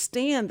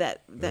understand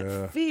that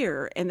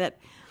fear and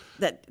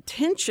that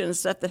tension and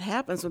stuff that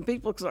happens when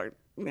people start,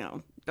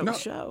 don't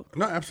show.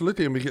 No,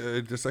 absolutely. I mean,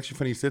 it's actually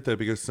funny you said that,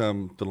 because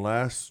the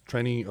last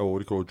training, or what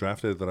do you call it,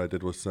 draft day that I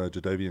did was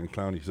Jadavian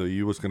Clowney. So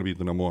he was going to be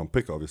the number one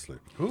pick, obviously.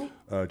 Who?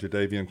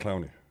 Jadavian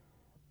Clowney.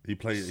 He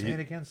played. Say it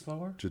again,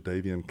 slower.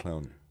 Jadavian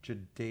Clowney.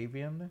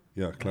 Jadavian?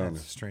 Yeah, Clowney.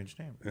 That's a strange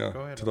name. Yeah,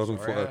 Go ahead.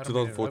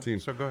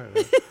 2014. So go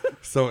ahead.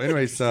 So,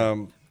 anyways, he's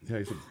a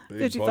big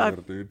 55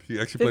 bugger, dude.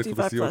 He actually played for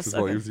the 55 Seahawks plus, as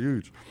well. okay. He was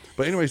huge.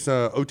 But anyways,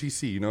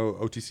 OTC,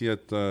 OTC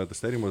at the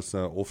stadium was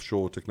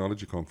Offshore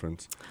Technology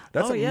Conference.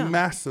 That's a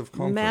massive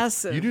conference.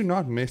 Massive. You do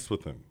not mess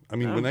with them. I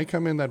mean, when they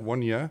come in that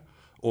 1 year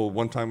or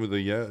one time of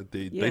the year,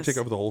 they take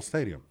over the whole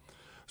stadium.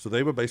 So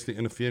they were basically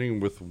interfering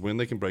with when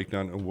they can break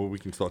down and where we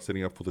can start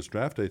setting up for this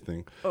draft day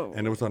thing. Oh.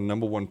 And it was our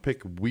number one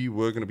pick. We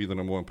were going to be the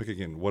number one pick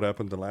again. What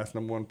happened the last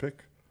number one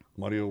pick?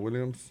 Mario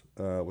Williams,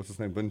 what's his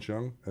name, Vince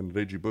Young, and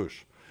Reggie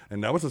Bush.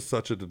 And that was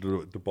such a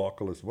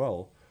debacle as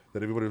well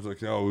that everybody was like,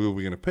 who are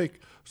we going to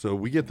pick? So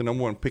we get the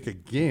number one pick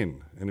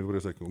again. And everybody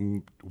was like,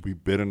 we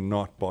better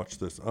not botch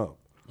this up.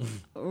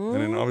 And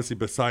then obviously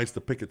besides the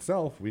pick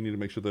itself, we need to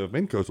make sure the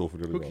event goes off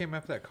really well. Who came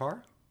after that?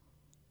 Carr?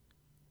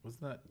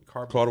 Wasn't that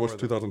Carr? Carter was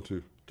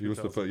 2002. He was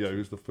the first. Yeah, he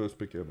was the first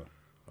pick ever.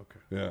 Okay.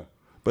 Yeah,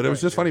 but it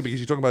was just funny because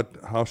you talk about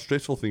how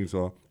stressful things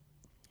are,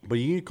 but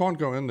you can't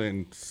go in there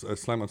and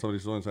slam on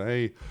somebody's door and say,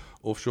 "Hey,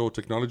 Offshore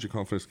Technology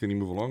Conference, can you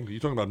move along?" You're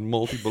talking about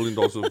multi-billion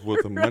dollars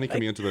worth of money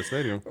coming into that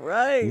stadium.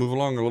 Right. Move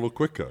along a little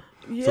quicker.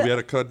 Yeah. So we had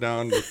to cut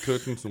down the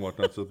curtains and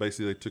whatnot. So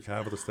basically, they took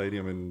half of the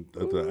stadium and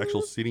the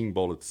actual seating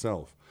bowl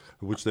itself,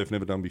 which they've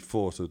never done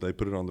before. So they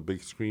put it on the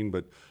big screen,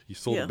 but you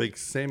saw the big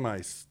semi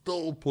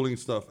still pulling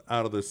stuff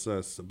out of this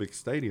big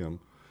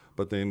stadium.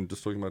 But then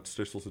just talking about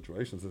stressful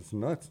situations, it's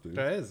nuts, dude.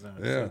 That is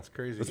nuts. Yeah. That's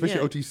crazy. Especially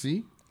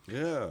OTC.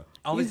 Yeah.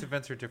 All these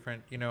events are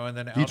different, and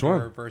then Each outdoor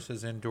one.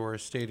 versus indoor,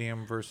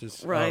 stadium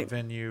versus Right.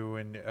 venue,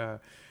 and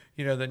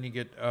then you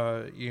get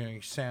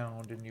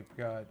sound, and you've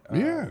got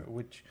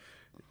which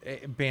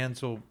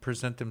bands will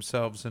present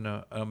themselves in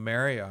a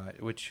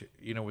Marriott, which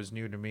was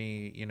new to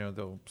me.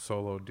 The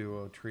solo,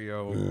 duo,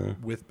 trio,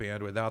 with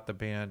band, without the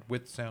band,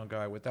 with sound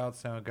guy, without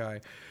sound guy.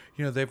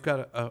 They've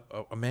got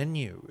a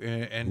menu,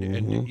 and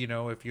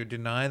if you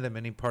deny them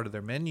any part of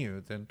their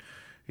menu, then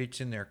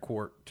it's in their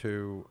court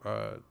to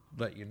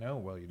let you know,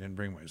 well, you didn't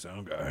bring my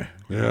sound guy.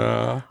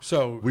 Yeah.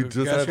 So We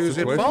just guess had who's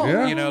at situation, fault?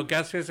 yeah.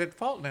 Guess who's at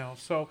fault now?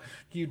 So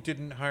you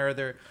didn't hire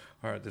their.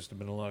 All right, this would have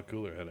been a lot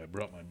cooler had I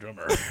brought my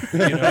drummer.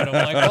 And I'm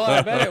like, well,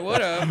 I bet it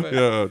would have.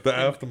 Yeah, the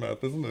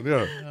aftermath, isn't it?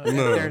 Yeah.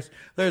 No.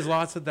 There's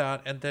lots of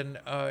that, and then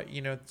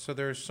so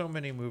there's so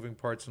many moving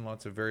parts and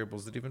lots of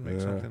variables that even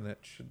make something that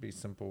should be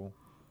simple.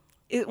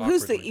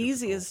 Who's the awkwardly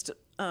easiest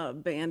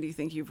band you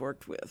think you've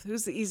worked with?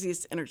 Who's the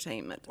easiest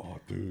entertainment? Oh,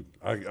 dude.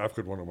 I've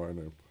got one of my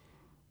name.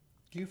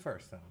 You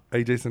first, then.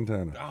 AJ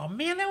Santana. Oh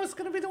man, that was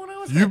gonna be the one I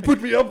was. You gonna put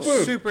pick. me up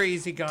for. Super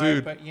easy guy,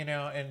 Dude. but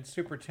and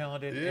super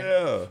talented.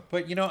 Yeah.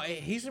 But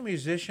he's a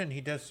musician. He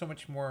does so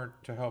much more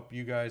to help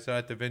you guys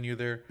at the venue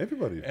there.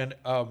 Everybody. And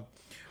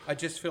I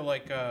just feel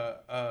like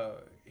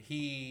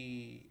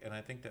he, and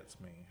I think that's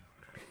me.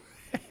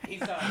 He's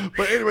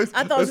But anyways.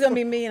 I thought it was going to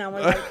be me, and I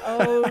was like,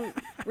 oh,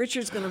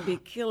 Richard's going to be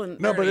killing.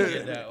 No, but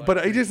did that one. but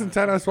AJ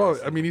Santana as well.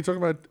 I mean, you talk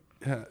about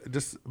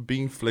just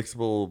being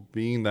flexible,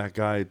 being that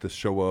guy to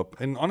show up.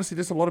 And honestly,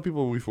 there's a lot of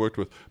people we've worked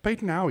with.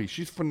 Peyton Howie,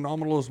 she's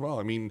phenomenal as well.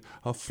 I mean,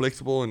 how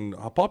flexible and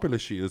how popular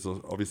she is,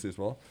 obviously, as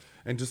well.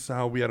 And just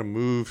how we had to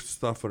move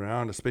stuff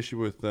around, especially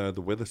with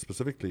the weather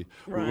specifically.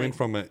 Right. We went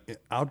from an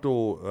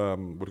outdoor,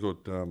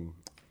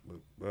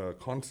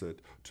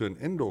 concert to an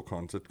indoor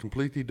concert,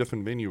 completely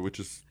different venue, which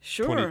is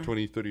Sure.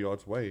 20, 30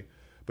 yards away.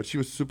 But she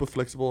was super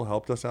flexible,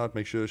 helped us out,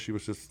 make sure she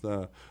was just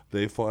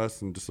there for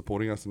us and just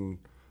supporting us. And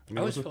I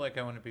always feel like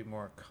I want to be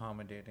more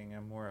accommodating.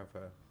 I'm more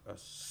of a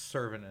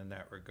servant in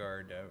that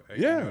regard.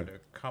 Yeah. To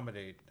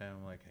accommodate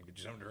them, like, I get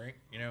you something to drink,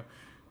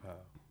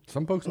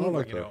 Some folks are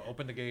like you that. know,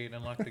 open the gate,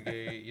 unlock the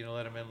gate,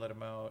 let them in, let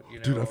them out.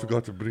 Dude, I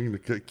forgot to bring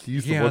the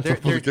keys to Yeah, one top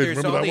of the gate. there's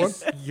Remember all that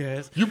these. one?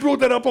 Yes. You brought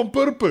that up on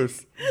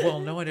purpose. Well,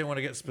 no, I didn't want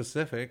to get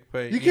specific,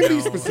 but You can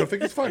be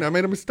specific. It's fine. I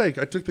made a mistake.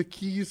 I took the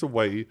keys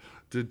away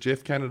to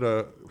Jeff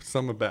Canada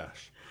Summer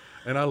Bash,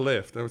 and I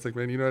left. I was like,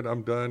 man, you know what?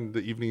 I'm done.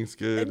 The evening's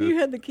good. And you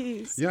had the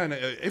keys. Yeah, and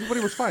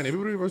everybody was fine.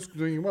 Everybody was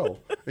doing well.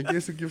 And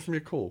guess who gives me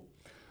a call?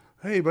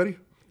 Hey, buddy.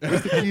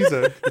 Where's the keys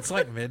at? It's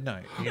like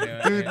midnight,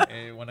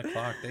 and 1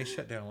 o'clock. They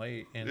shut down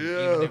late, and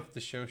even if the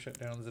show shut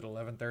down at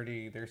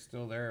 11:30, they're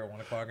still there at 1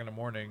 o'clock in the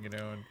morning, and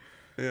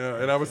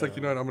Yeah, and I was like,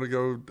 you know what? I'm going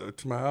to go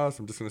to my house.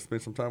 I'm just going to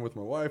spend some time with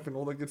my wife and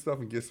all that good stuff.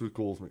 And guess who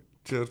calls me?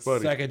 Cheers,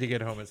 buddy. second to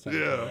get home, it's time to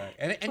Yeah. go back.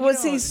 And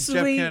Was he Jeff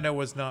sweet? Canada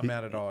was not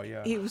mad at all.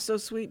 Yeah, He was so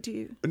sweet to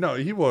you. No,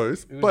 he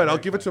was. was But I'll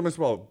very give it to him as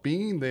well.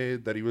 Being there,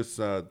 that he was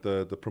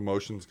the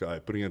promotions guy,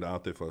 putting it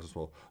out there for us as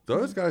well.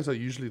 Those guys are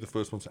usually the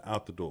first ones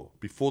out the door.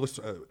 Before this,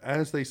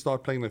 as they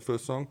start playing their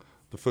first song,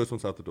 the first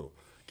one's out the door.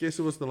 Guess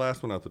who was the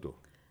last one out the door?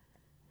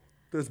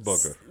 This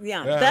bugger.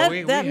 Yeah, Yeah, that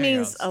we hang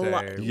means out a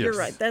lot. stay. You're Yes.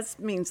 right. That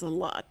means a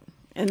lot.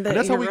 And And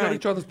that's how you're we got right.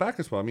 each other's back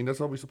as well. I mean, that's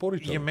how we support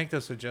each you other. make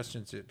those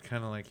suggestions. It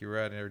kind of like you're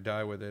right or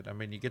die with it. I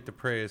mean, you get the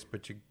praise,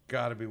 but you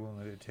got to be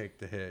willing to take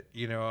the hit.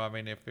 I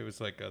mean, if it was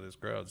like, oh, this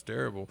crowd's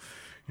terrible,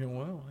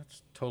 well,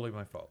 that's totally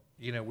my fault.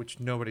 Which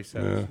nobody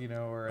says.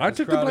 Or I this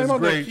took the crowd blame is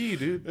on that great. key,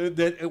 dude.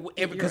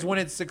 Because when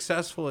it's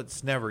successful,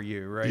 it's never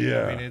you, right?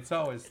 Yeah. I mean, it's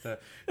always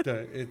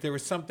there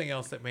was something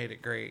else that made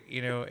it great,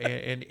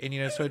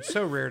 and so it's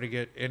so rare to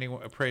get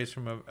anyone praise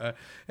from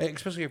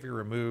especially if you're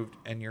removed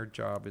and your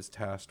job is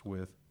tasked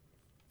with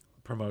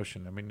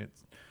promotion. I mean,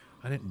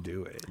 I didn't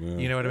do it.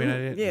 You know what I mean? I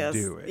didn't Yes,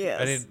 do it.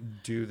 yes. I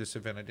didn't do this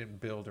event. I didn't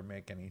build or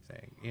make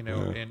anything.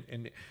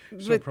 And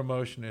so But-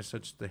 promotion is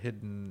such the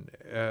hidden.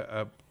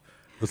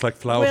 It's like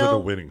flowers at a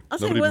wedding. I'll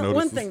say Nobody one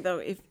notices. thing though.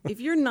 If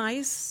you're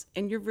nice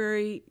and you're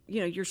very,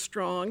 you're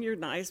strong, you're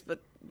nice,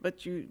 but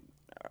you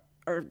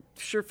are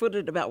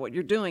sure-footed about what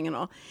you're doing and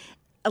all.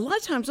 A lot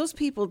of times those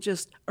people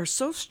just are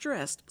so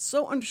stressed,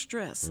 so under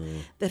stress,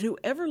 that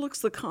whoever looks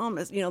the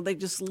calmest, they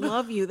just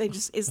love you. They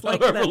just, it's like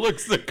Whoever that-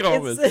 looks the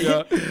calmest, it's,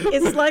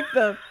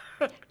 yeah.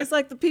 It's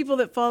like the people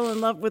that fall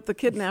in love with the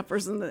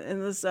kidnappers and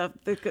the stuff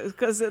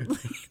because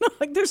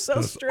like they're so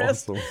That's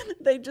stressed. awesome.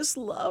 They just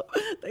love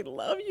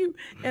you,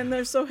 and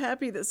they're so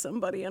happy that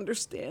somebody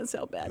understands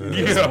how bad it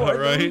is for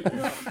right.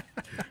 them.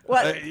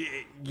 What?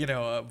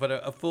 But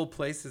a full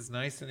place is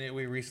nice, and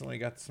we recently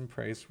got some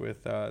praise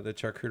with the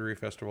Charcuterie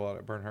Festival out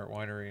at Bernhardt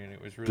Winery, and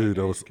it was really Dude,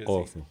 that nice was 'cause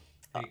awesome.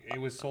 it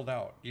was sold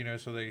out,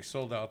 so they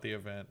sold out the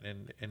event,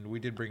 and we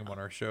did bring him on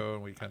our show,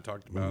 and we kind of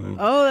talked about it.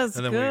 Oh, that's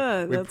And then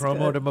good. we That's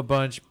promoted good. him a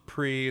bunch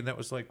and that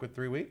was like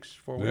 4 weeks,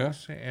 Yeah.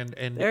 weeks, and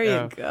There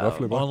you go.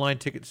 Roughly about. online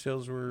ticket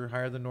sales were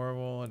higher than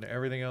normal, and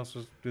everything else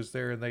was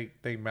there, and they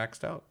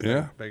maxed out.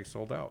 Yeah. they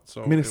sold out.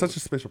 So I mean, it's it such was- a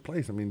special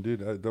place. I mean, dude,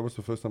 that was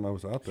the first time I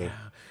was out there.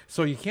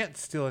 So you can't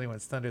steal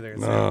anyone's thunder there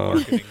and say No.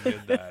 marketing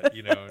did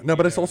that, No,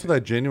 but it's also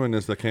that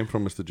genuineness that came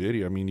from Mr.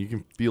 Jetty. I mean, you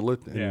can feel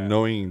it and Yeah.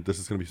 knowing this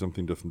is going to be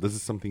something different. This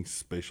is something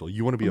special.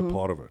 You want to be a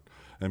part of it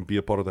and be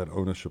a part of that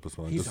ownership as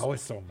well. He's Just-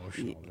 always so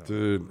emotional. Though.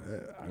 Dude,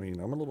 I mean,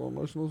 I'm a little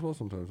emotional as well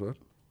sometimes, right?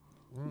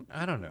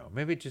 I don't know.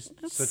 Maybe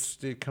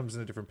it comes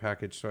in a different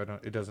package, so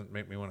it doesn't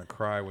make me want to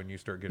cry when you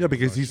start getting. Yeah,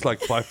 because he's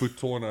emotional. like 5 foot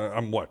tall and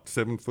I'm what,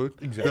 7 foot?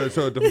 Exactly.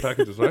 So different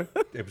packages, right?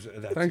 That's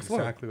Thanks a lot.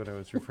 exactly what I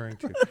was referring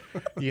to.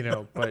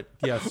 But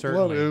yeah,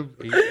 certainly.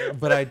 Well,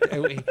 But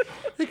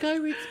the guy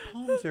reads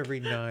poems every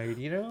night.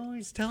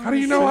 He's telling. How do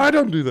you us know so- I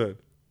don't do that?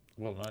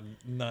 Well,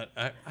 not.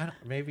 I don't.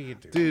 Maybe you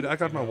do. Dude, I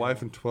got my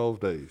wife in 12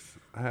 days.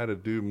 I had to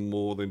do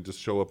more than just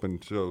show up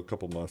and show a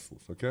couple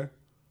muscles, okay?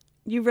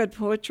 You read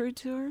poetry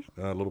to her?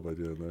 A little bit,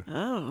 yeah. No.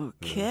 Oh,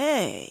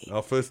 okay.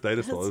 Our first date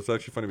as well. It was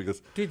actually funny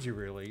because Did you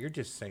really? You're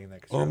just saying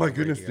that. 'Cause oh you're my on the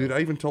goodness, radio. dude! I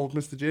even told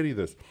Mr. Jetty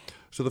this.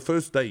 So the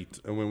first date,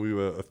 and when we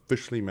were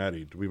officially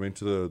married, we went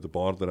to the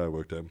bar that I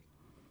worked at,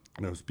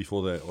 and it was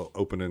before they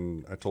opened.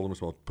 And I told him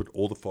as well, put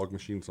all the fog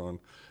machines on.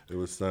 It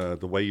was "The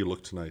Way You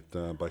Look Tonight"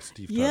 by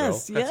Steve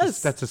Yes, Tyrell.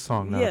 yes. That's a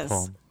song, not Yes. a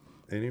poem.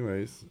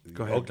 Anyways,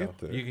 Go ahead. I'll get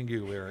though. there. You can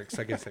do lyrics.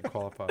 I guess it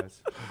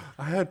qualifies.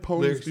 I had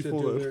poems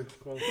before that.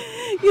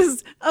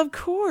 Yes, of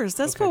course.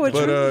 That's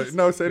poetry. But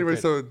no, so anyway,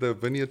 so the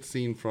vineyard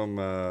scene from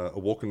A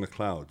Walk in the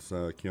Clouds,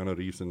 Keanu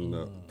Reeves and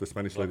the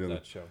Spanish Love lady.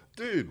 that show.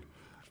 Dude.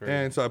 very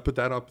And so I put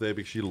that up there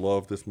because she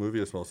loved this movie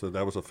as well. So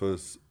that was our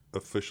first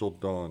official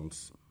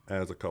dance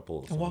as a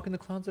couple. And Walk in the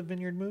Clouds, a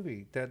Vineyard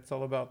movie. That's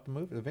all about the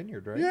movie, the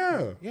Vineyard, right?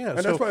 Yeah. Yeah. And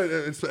that's why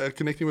it's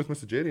connecting with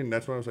Mr. Jetty. And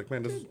that's why I was like,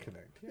 man, this is.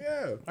 Connect.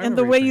 Yeah. I And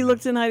the remember way saying you that.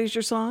 look tonight is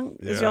your song?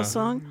 Is Yeah. your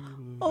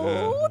song?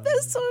 Oh,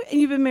 that's so. And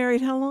you've been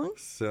married how long?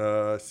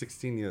 It's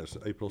 16 years,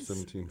 April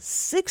 17.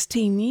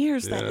 16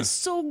 years. That Yeah. is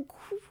so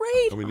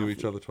great. And we knew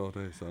each other 12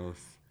 days. So I was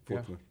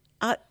fortunate.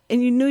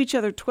 And you knew each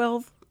other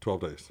 12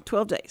 12 days.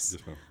 days.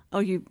 Yes, ma'am. Oh,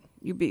 you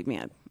beat me.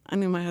 I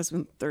knew my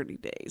husband 30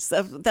 days.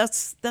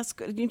 That's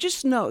good. You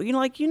just know,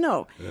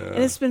 and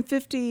it's been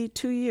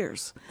 52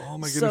 years. Oh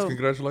my goodness!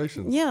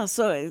 Congratulations. Yeah,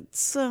 so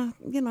it's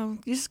you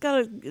just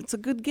gotta. It's a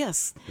good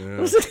guess.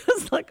 Yeah.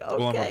 It's like, okay.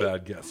 Well, I'm a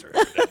bad guesser.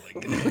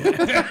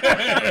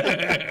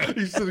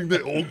 He's sitting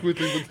there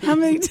awkwardly. With How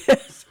many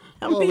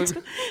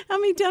how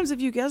many times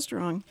have you guessed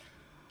wrong?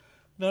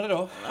 Not at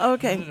all.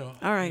 Okay, Not at all.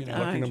 all right. You know, all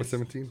Lucky right. number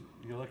 17.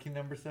 You're lucky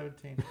number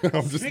 17. I'm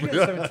just Speaking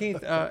of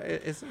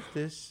 17th, isn't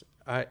this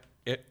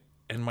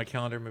and my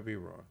calendar may be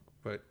wrong,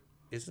 but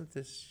isn't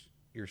this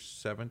your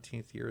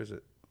 17th year as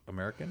an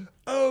American?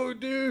 Oh,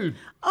 dude.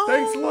 Oh.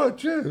 Thanks a lot.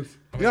 Cheers.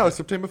 Yeah,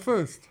 September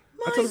 1st.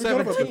 I totally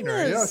forgot about that. 17,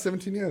 right? Yeah,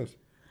 17 years.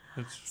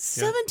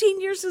 17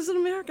 years as an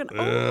American. Oh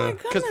my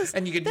goodness!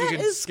 And you That can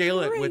is scale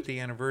it great. with the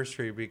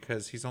anniversary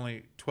because he's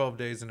only 12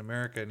 days in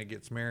America and he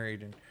gets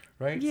married and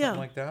right Yeah. something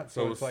like that.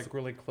 So So it's like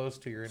really close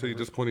to your. So you're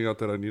just pointing out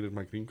that I needed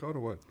my green card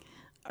or what?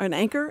 An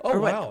anchor. Oh or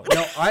what? wow!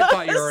 No, I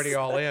thought you were already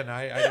all in.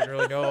 I didn't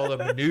really know all the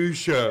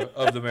minutia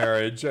of the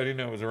marriage. I didn't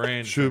know it was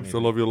arranged. Shoops, I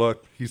love your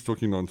luck. He's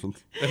talking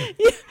nonsense.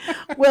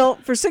 Well,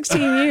 for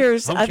 16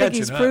 years, I'm I think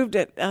he's catching up. proved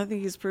it. I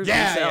think he's proved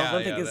Yeah, himself. yeah,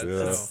 I think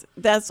yeah,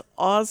 that's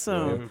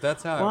awesome. If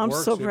that's how Well, it I'm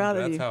works. so proud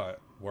of that's you. how it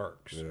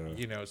works.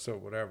 Yeah. So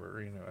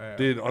whatever.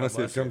 Dude, God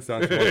honestly, it bless you. comes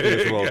down to one thing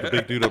as well. The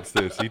big dude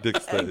upstairs, he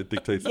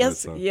dictates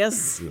Yes, that.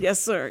 yes,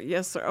 sir,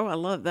 yes, sir. Oh, I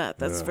love that.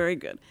 That's Yeah. very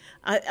good.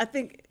 I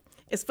think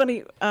it's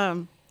funny.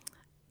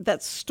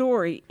 That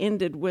story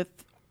ended with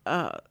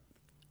a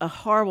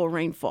horrible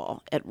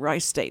rainfall at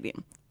Rice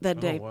Stadium that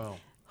day. wow.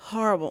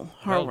 Horrible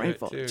Felt it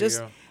rainfall. too, Just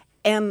yeah.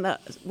 and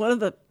one of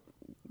the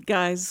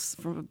guys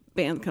from a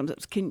band comes up.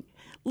 Can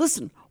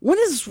listen? When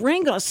is this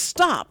rain gonna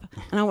stop?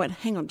 And I went,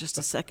 hang on just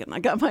a second. I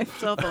got my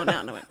cell phone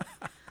out and I went,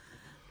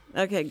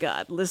 okay,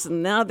 God,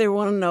 listen, now they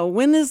want to know,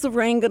 when is the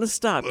rain going to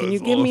stop? Can you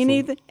give me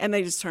anything? And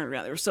they just turned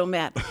around. They were so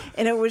mad.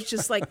 And it was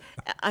just like,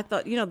 I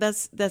thought,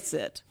 that's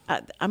it.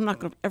 I'm not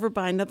going to ever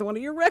buy another one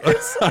of your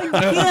records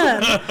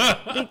again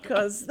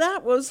because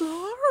that was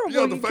horrible.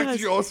 Yeah, the you fact guys. that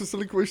you ask a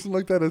silly question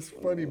like that is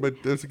funny, but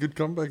there's a good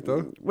comeback,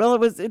 though. Well,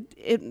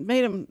 it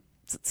made him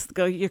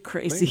go, you're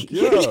crazy. Thank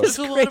you. You're There's just There's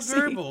a lot of crazy.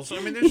 variables. I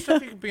mean, there's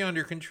stuff you can be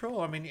under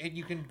control. I mean,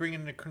 you can bring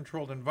in a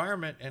controlled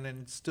environment and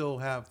then still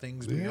have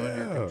things be under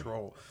Yeah.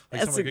 control.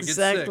 Like That's someone could get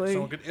exactly sick,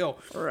 someone could ill,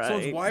 right.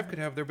 someone's wife could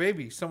have their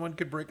baby, someone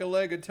could break a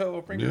leg, a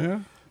toe, bring Yeah.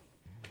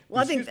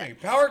 Well, I think Excuse me.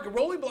 Power,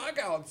 rolling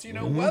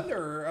blackouts.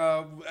 Weather.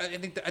 I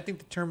think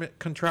the term,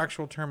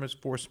 contractual term, is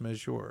force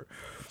majeure.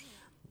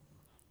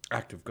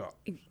 Act of God.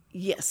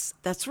 yes,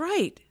 that's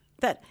right.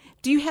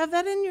 Do you have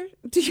that in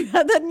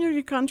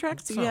your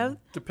contracts? Do you have?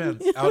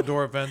 Depends.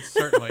 Outdoor events,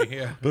 certainly.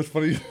 Yeah. That's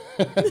funny.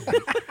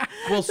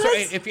 Well, so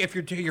if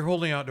you're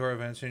holding outdoor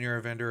events and you're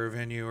a vendor or a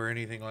venue or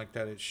anything like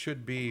that, it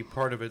should be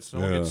part of it. So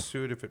no one Yeah. gets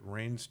sued if it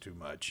rains too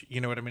much.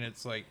 You know what I mean?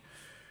 It's like,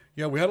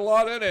 yeah, we had a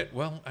lot in it.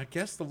 Well, I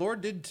guess the Lord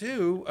did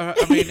too.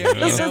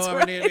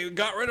 It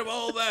got rid of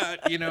all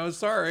that.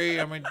 Sorry.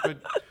 I mean, but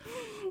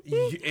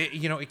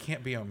it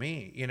can't be on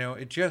me.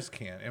 It just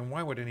can't. And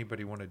why would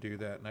anybody want to do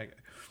that? And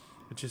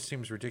it just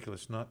seems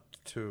ridiculous not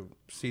to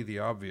see the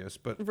obvious.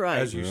 But Right.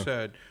 as you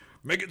said,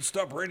 make it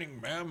stop raining,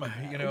 ma'am.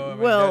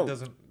 Well- that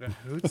doesn't.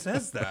 Who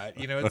says that?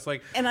 It's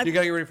like And I- you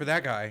gotta get ready for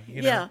that guy.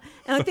 Yeah,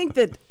 and I think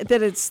that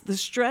it's the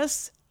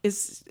stress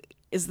is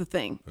the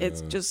thing.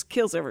 It just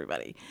kills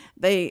everybody.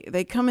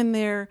 They come in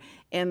there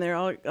and they're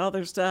all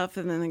their stuff,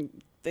 and then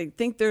they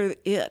think they're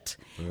it,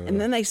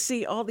 and then they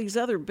see all these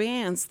other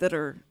bands that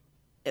are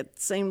at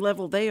the same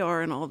level they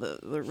are and all the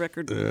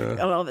record and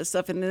all this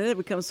stuff, and then it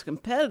becomes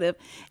competitive,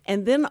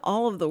 and then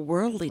all of the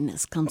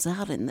worldliness comes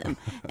out in them,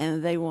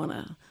 and they want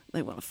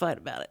to fight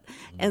about it,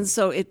 and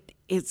so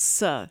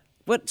it's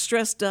what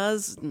stress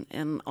does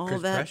and all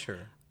of that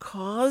pressure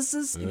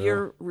causes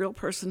your real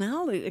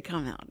personality to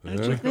come out.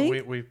 Don't you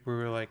think? We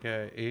were like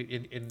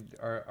in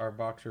our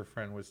boxer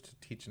friend was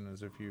teaching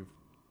us a few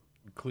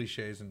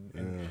cliches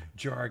and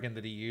jargon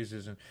that he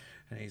uses, and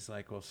he's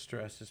like, well,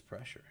 stress is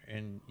pressure,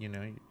 and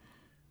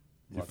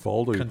You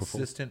fold or you perform?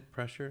 consistent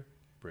pressure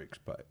breaks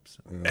pipes.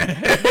 I'm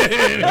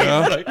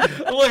like,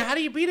 how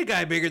do you beat a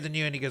guy bigger than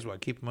you? And he goes, well,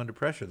 keep him under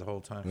pressure the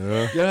whole time. You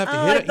don't have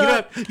to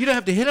hit him. You don't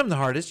have to hit him the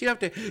hardest. You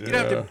don't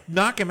have to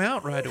knock him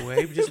out right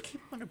away. But just keep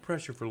him under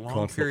pressure for long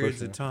Constant periods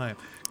pressure. of time,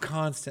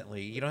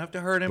 constantly. You don't have to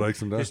hurt him.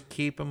 Breaks him down. Just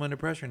keep him under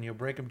pressure, and you'll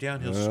break him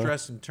down. He'll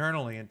stress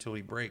internally until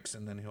he breaks,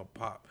 and then he'll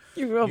pop.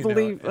 You will know,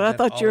 believe- and I then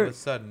thought all you're- of a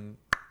sudden.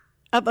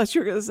 I thought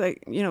you were going to say,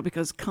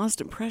 because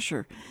constant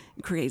pressure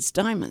creates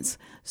diamonds.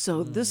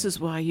 So this is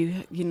why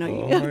you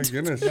Oh have my to-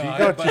 goodness, she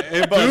got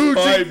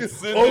you.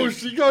 Dude,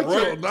 she got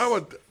you. That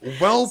was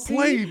well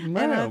played,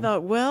 man. And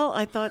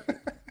I thought,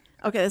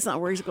 okay, that's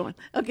not where he's going.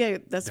 Okay,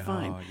 that's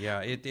fine. Oh,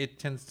 yeah, it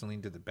tends to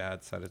lean to the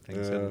bad side of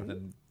things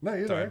than No,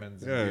 you're right.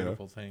 diamonds Yeah, and yeah.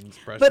 beautiful things.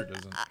 Pressure But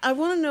doesn't. I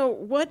want to know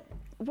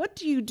what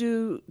do you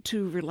do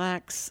to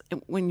relax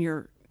when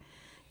you're,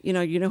 you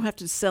don't have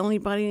to sell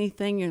anybody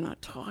anything. You're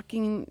not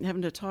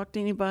having to talk to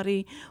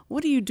anybody.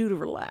 What do you do to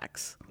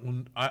relax?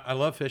 I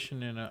love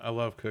fishing and I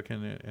love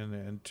cooking,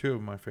 and two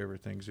of my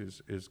favorite things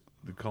is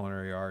the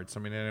culinary arts. I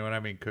mean, and when I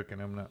mean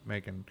cooking, I'm not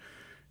making,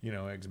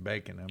 eggs and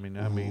bacon. I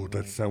mean, Ooh,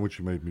 that sandwich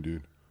you made me,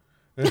 dude.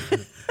 yeah.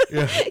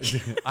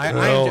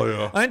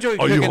 I enjoy Are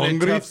cooking you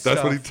hungry? tough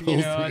That's what he stuff, told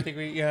me. I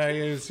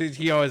think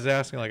he always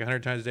asked me like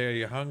 100 times a day, "Are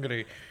you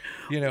hungry?"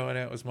 And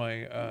that was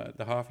my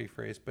the Hoffy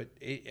phrase. But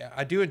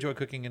I do enjoy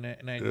cooking,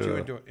 and I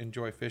do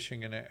enjoy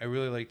fishing, and I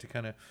really like to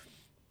kind of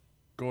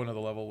go another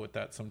level with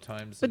that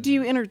sometimes. But do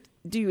you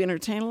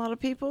entertain a lot of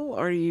people,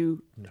 or do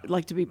you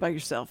like to be by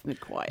yourself and be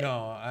quiet? No,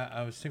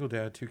 I was single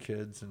dad, 2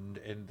 kids, and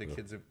the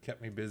kids have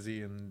kept me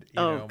busy, and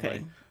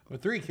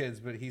with 3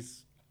 kids, but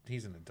he's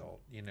an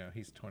adult.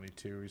 He's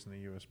 22. He's in the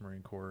U.S.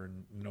 Marine Corps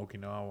in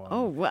Okinawa.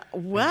 Oh,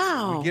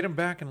 wow. We get him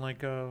back in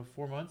like 4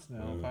 months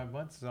now, 5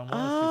 months almost.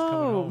 He's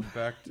coming home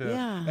back to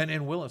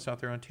and Willis out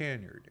there on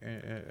Tanyard,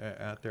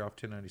 out there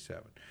off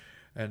 1097.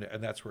 And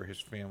that's where his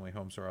family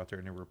homes are out there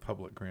in the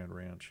Republic Grand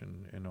Ranch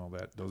and all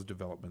that. Those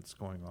developments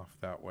going off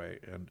that way.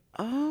 And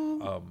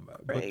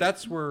but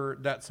that's where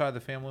that side of the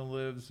family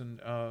lives, and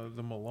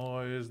the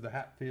Malloys, the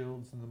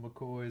Hatfields, and the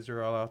McCoys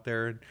are all out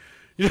there. And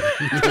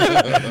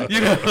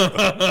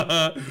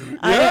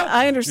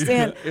I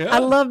understand. I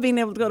love being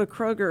able to go to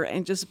Kroger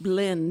and just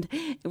blend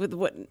with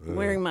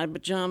wearing my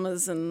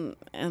pajamas and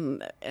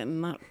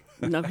not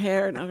no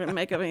hair, not gonna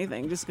make up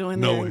anything. Just go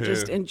in there and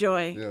just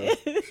enjoy. Yeah.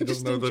 She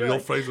doesn't know the real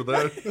phrase of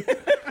that.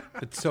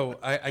 So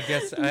I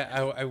guess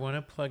I want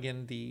to plug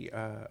in the.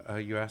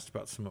 You asked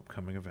about some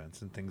upcoming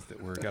events and things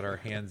that we're got our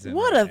hands in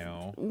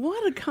now.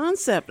 What a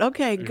concept!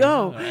 Okay,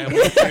 go. And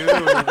we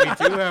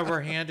do have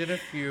our hand in a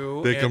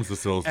few. There comes the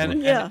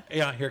salesman.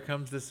 Here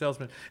comes the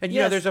salesman. And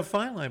there's a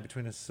fine line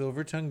between a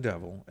silver-tongued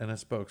devil and a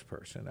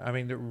spokesperson. I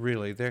mean,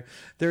 really,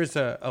 there's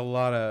a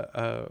lot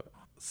of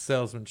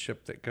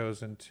salesmanship that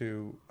goes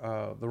into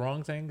the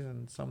wrong things,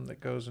 and some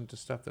that goes into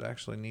stuff that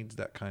actually needs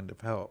that kind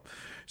of help.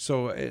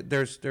 So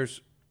they're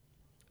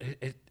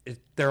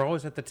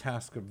always at the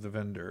task of the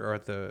vendor or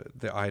at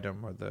the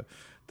item or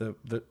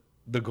the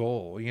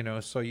goal,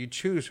 so you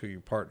choose who you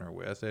partner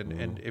with,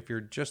 and if you're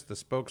just the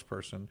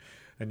spokesperson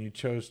and you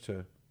chose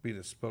to be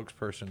the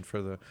spokesperson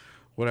for the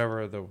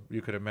whatever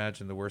you could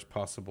imagine the worst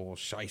possible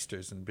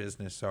shysters in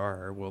business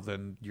are, well,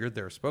 then you're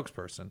their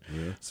spokesperson.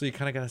 So you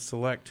kind of got to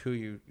select who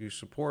you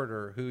support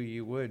or who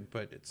you would.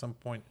 But at some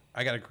point,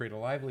 I got to create a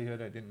livelihood.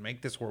 I didn't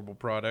make this horrible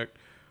product.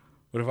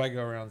 But if I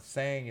go around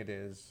saying it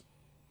is,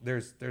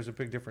 there's a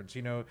big difference,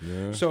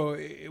 So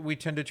we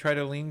tend to try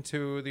to lean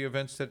to the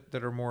events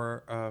that are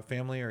more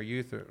family or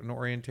youth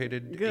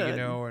orientated,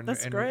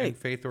 and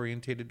faith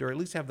orientated, or at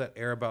least have that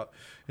air about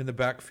in the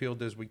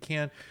backfield as we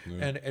can.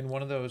 And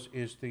one of those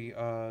is the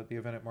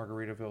event at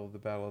Margaritaville, the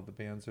Battle of the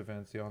Bands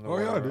events, the On the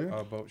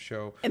Water boat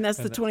show. And that's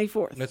the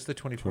 24th. That's the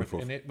 24th.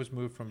 And it was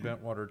moved from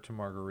Bentwater to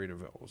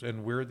Margaritaville.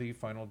 And we're the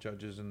final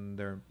judges in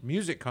their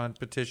music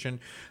competition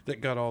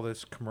that got all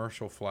this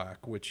commercial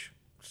flack, which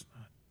is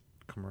not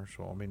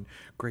commercial. I mean,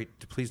 great.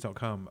 Please don't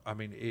come. I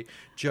mean,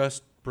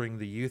 just bring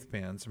the youth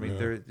bands. I mean,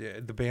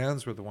 the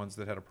bands were the ones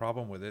that had a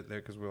problem with it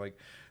because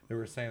they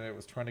were saying that it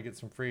was trying to get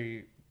some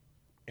free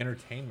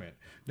entertainment.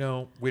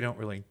 No, we don't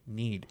really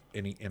need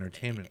any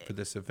entertainment for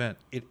this event.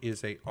 It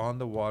is a on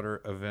the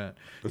water event.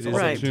 It's a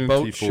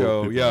boat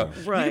show. Right. You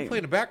can play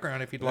in the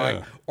background if you'd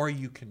like, or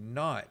you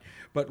cannot.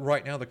 But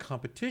right now the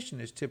competition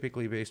is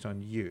typically based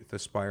on youth.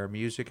 Aspire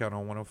Music out on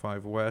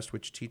 105 West,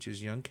 which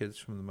teaches young kids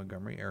from the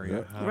Montgomery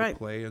area how to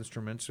play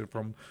instruments,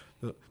 from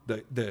the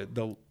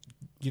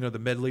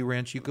medley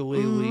ranch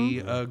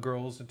ukulele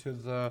girls to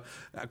the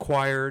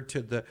choir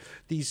to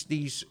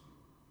these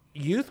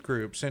youth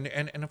groups, and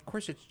of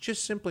course it's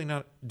just simply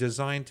not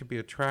designed to be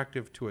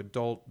attractive to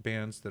adult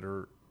bands that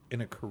are in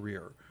a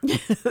career.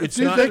 It's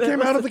See, they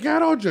came out of the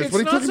garages.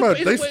 What are you talking about?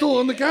 They still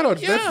in the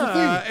garages. That's the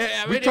thing.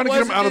 We're trying to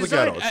get them out of the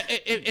garages.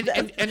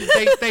 And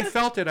they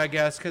felt it, I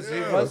guess, because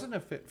it wasn't a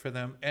fit for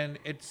them, and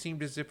it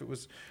seemed as if it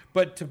was.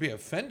 But to be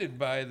offended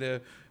by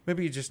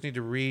maybe you just need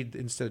to read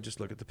instead of just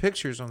look at the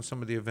pictures on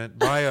some of the event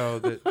bio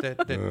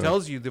that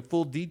tells you the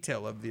full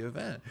detail of the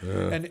event.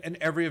 And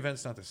every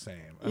event's not the same.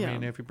 I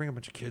mean, if you bring a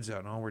bunch of kids out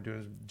and all we're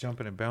doing is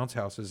jumping in bounce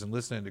houses and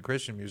listening to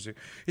Christian music,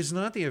 it's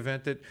not the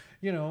event that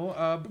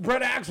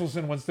Brett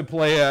Axelson wants to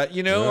play at,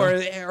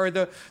 or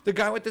the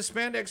guy with the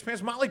spandex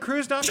pants. Motley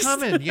Crue's not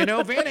coming. Van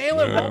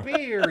Halen won't be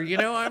here.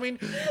 I mean,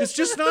 it's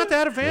just not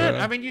that event.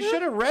 I mean, you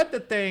should have read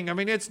the thing. I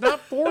mean, it's not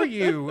for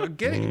you.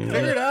 Get it,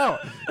 figure it out.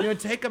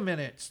 Take a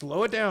minute,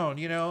 slow it down.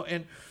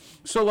 And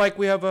so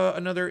we have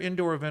another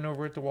indoor event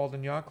over at the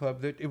Walden Yacht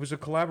Club that it was a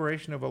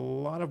collaboration of a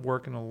lot of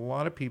work and a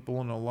lot of people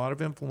and a lot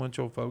of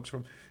influential folks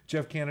from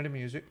Jeff Canada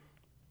Music,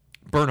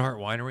 Bernhardt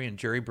Winery, and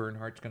Jerry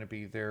Bernhardt's going to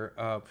be there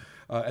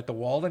at the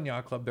Walden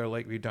Yacht Club. They're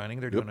Lakeview Dining.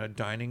 They're doing a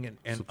dining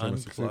and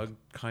unplugged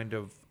kind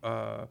of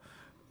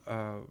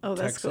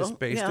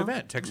Texas-based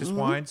event. Texas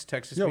wines,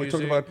 Texas music.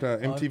 We're talking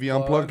about MTV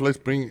Unplugged. Let's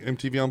bring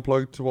MTV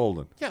Unplugged to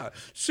Walden. Yeah,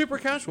 super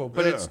casual,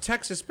 but it's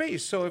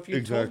Texas-based. So if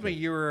you told me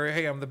you were,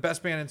 hey, I'm the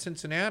best band in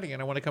Cincinnati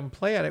and I want to come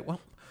play at it,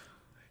 well,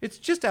 it's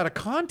just out of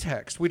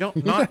context. We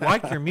don't not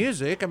like your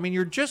music. I mean,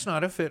 you're just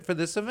not a fit for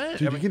this event.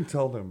 Dude, you can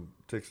tell them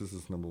Texas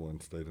is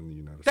 #1 state in the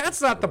United States.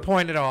 That's not the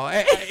point at all.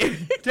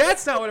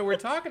 That's not what we're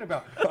talking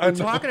about. We're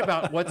talking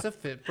about what's a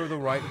fit for the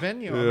right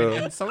venue. I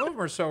mean, and some of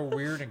them are so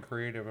weird and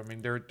creative. I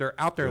mean, they're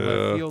out there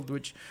left field,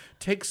 which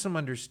takes some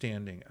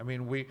understanding. I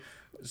mean,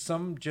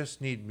 some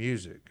just need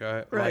music,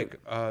 Right.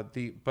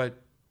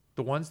 but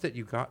the ones that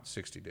you got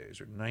 60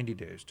 days or 90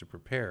 days to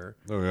prepare.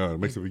 Oh yeah, it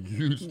makes a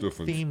huge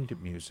difference. Themed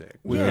music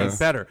would be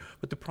better.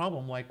 But the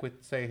problem, like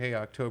with, say, Hey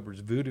October's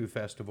Voodoo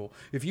Festival,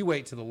 if you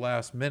wait to the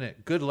last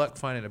minute, good luck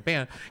finding a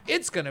band.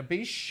 It's going to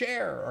be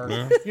Cher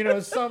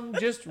or, some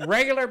just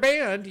regular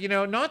band.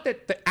 Not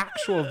that the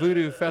actual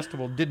Voodoo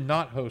Festival did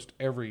not host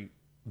every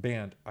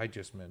band I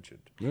just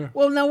mentioned. Yeah.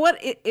 Well, now what?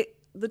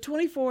 The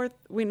 24th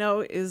we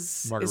know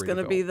is going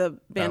to be the band,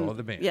 Battle of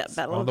the Bands. Yeah,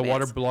 Battle of the the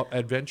Water Bands.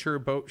 Adventure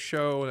Boat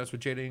Show. That's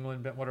with Jada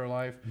England, Bentwater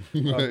Life.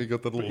 You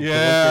got that little.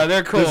 Yeah,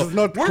 they're cool. This is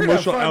not We're gonna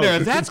have commercial fun there.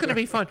 out. That's going to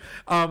be fun.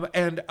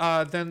 And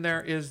then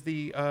there is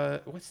the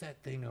what's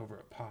that thing over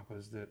at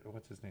Papa's that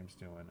what's his name's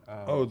doing?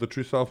 The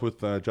True South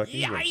with Jack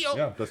Yeah, Ingram. yo.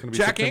 Yeah, that's going to be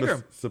Jack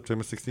Ingram.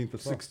 September 16th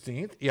as well.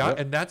 16th, yeah, Yep.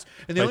 and the only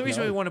Peyton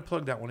reason we Howe. want to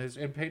plug that one is,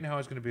 and Peyton Howe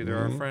is going to be there,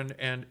 our friend,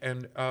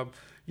 and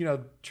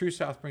True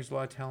South brings a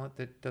lot of talent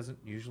that doesn't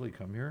usually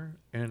come here,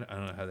 and I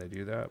don't know how they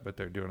do that, but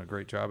they're doing a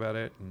great job at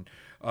it, and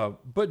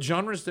but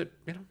genres that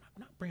I'm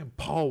not bringing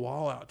Paul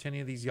Wall out to any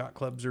of these yacht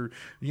clubs or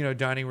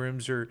dining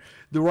rooms or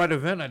the right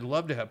event. I'd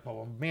love to have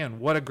Paul. Man,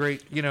 what a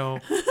great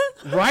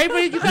right,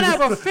 but you gotta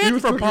have a He fit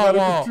was for talking Paul about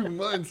Wall. it for 2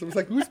 months. I was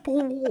like, who's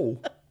Paul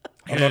Wall?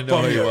 I didn't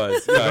know who he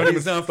was. Yeah, Don't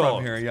he's even not start.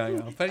 from here.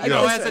 Yeah. But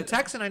Yeah. as a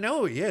Texan, I know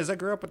who he is. I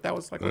grew up with that.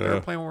 Was like what they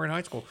were playing when we were in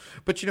high school.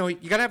 But you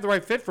got to have the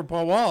right fit for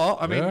Paul Wall.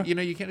 I mean,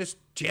 you can't just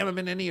jam him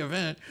in any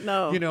event.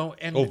 No.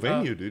 And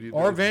venue, dude.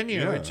 Or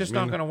venue. Yeah, It's just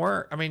not going to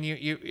work. I mean,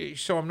 you.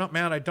 So I'm not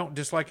mad. I don't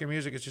dislike your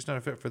music. It's just not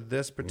a fit for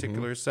this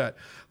particular set.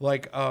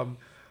 Like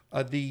the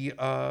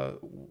 30th.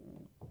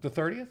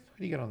 What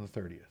do you get on the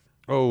 30th?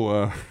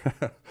 Oh,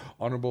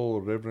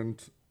 Honorable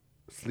Reverend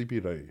Sleepy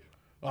Ray.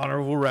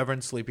 Honorable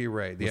Reverend Sleepy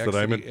Ray, the Mr.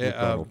 Raymond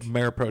McDonald.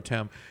 Mayor Pro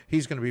Tem.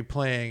 He's going to be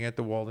playing at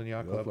the Walden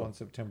Yacht Club on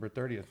September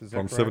 30th. Is that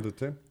From correct? 7 to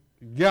 10?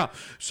 Yeah.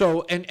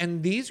 So,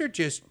 and these are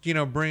just,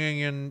 bringing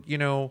in,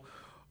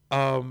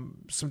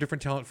 some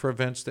different talent for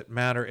events that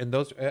matter. And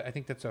those, I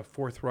think that's a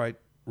Forthright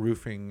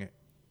Roofing.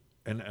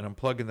 And I'm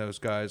plugging those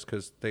guys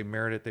because they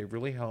merit it. They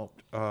really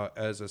helped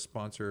as a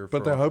sponsor.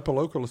 But they're hyper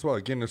local as well.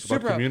 Again, it's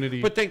about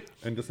community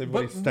and just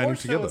everybody standing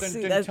together.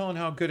 Than telling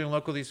how good and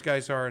local these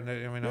guys are. And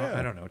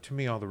I don't know. To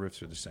me, all the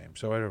riffs are the same.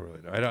 So I don't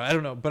really know. I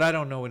don't know. But I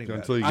don't know any better.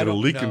 Until you get a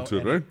leak into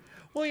it, right?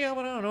 Well, yeah,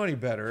 but I don't know any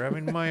better. I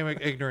mean, my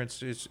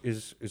ignorance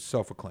is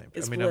self-acclaimed.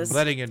 It's I mean, bliss. I'm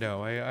letting you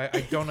know.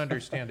 I don't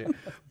understand it.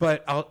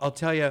 But I'll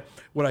tell you,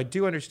 what I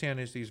do understand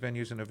is these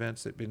venues and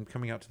events that have been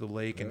coming out to the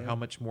lake and how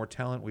much more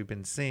talent we've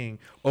been seeing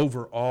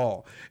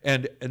overall.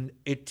 And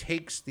it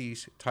takes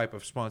these type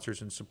of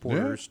sponsors and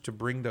supporters to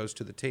bring those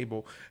to the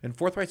table. And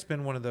Forthright's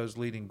been one of those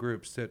leading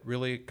groups that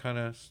really kind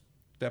of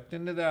stepped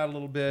into that a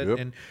little bit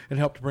and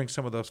helped bring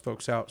some of those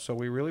folks out. So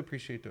we really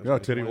appreciate those. Yeah,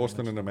 guys. Teddy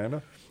Austin and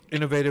Amanda.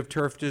 Innovative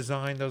Turf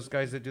Design, those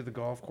guys that do the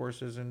golf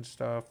courses and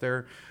stuff.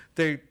 They're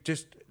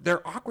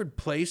awkward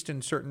placed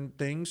in certain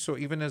things. So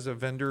even as a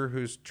vendor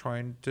who's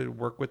trying to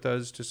work with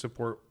us to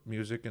support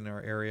music in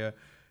our area,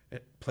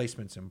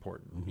 placement's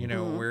important.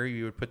 Where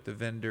you would put the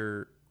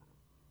vendor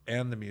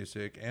and the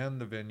music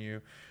and the venue,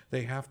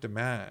 they have to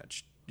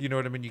match. You know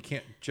what I mean? You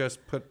can't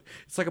just put.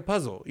 It's like a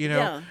puzzle,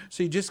 Yeah.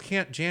 So you just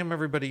can't jam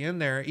everybody in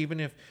there. Even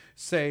if,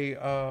 say,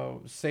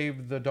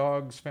 Save the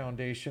Dogs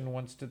Foundation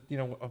wants to.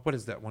 What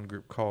is that one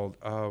group called?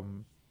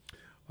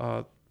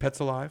 Pets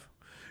Alive.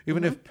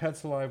 Even if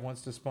Pets Alive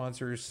wants to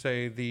sponsor,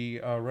 say, the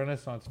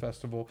Renaissance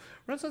Festival,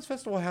 Renaissance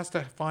Festival has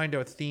to find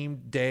a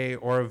themed day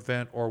or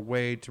event or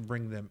way to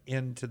bring them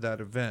into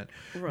that event.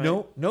 Right.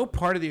 No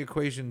part of the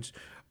equation's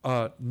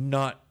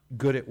not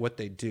good at what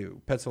they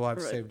do. Pets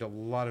Alive saved a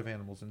lot of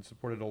animals and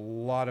supported a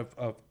lot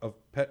of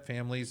pet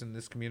families in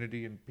this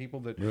community and people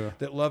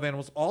that love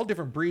animals, all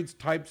different breeds,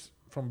 types,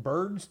 from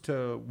birds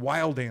to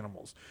wild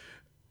animals.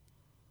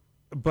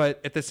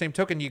 But at the same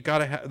token, you got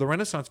to have the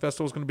Renaissance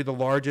Festival is going to be the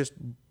largest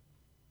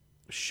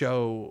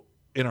show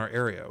in our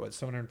area.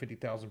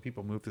 750,000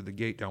 people move through the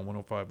gate down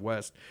 105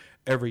 West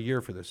every year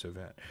for this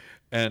event.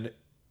 And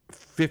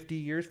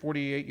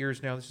 48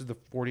 years now, this is the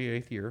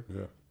 48th year.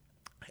 Yeah.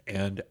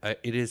 And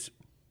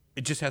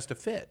it just has to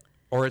fit,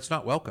 or it's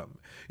not welcome.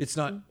 It's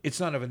not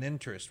of an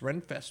interest.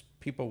 Renfest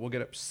people will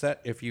get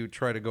upset if you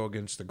try to go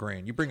against the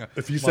grain.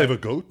 If you save a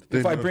goat, if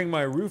then I bring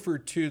my roofer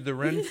to the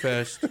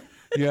Renfest,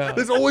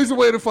 there's always a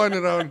way to find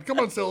it out. Come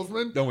on,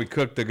 salesman. then we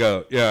cook the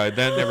goat. Yeah,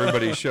 then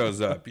everybody shows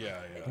up. Yeah.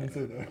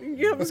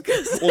 Yeah, I was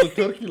gonna say. Or the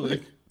turkey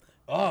leg.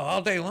 Oh,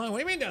 all day long. What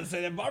do you mean don't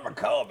say that?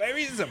 Barbacoa,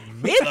 baby. It's a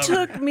meat It lover.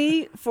 took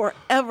me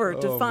forever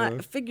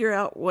to figure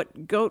out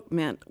what goat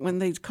meant when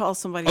they call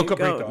somebody a cabrito.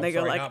 goat. And they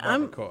go Sorry, like, not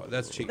 "I'm." barbacoa.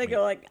 That's cheap. They meat.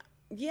 go like,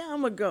 "Yeah,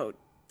 I'm a goat."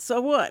 So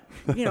what?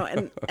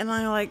 And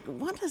I'm like,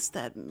 what is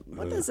that?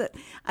 What is it?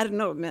 I didn't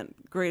know it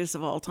meant greatest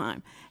of all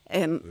time,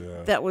 and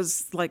that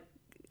was like,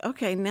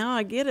 okay, now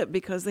I get it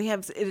because they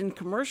have it in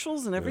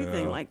commercials and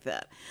everything like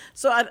that.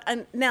 So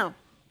now,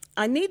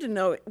 I need to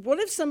know, what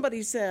if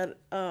somebody said,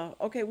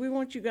 okay, we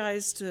want you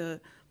guys to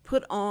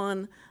put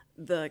on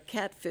the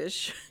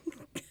catfish,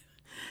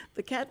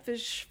 the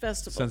catfish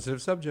festival.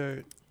 Sensitive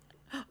subject.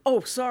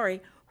 Oh,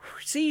 sorry.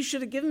 See, you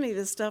should have given me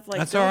this stuff. Like,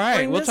 That's all don't right.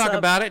 bring We'll this talk up.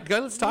 about it. Go.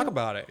 Let's talk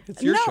about it.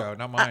 It's your No, show,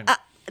 not mine.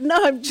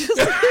 No, I'm just.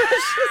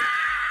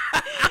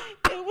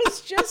 It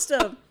was just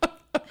a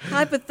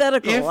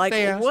hypothetical. If like,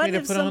 they asked what me to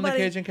if put on the somebody?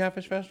 Cajun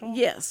Catfish Festival?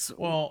 Yes.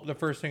 Well, the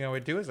first thing I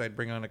would do is I'd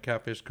bring on a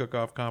catfish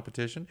cook-off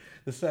competition.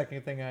 The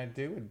second thing I'd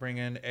do would bring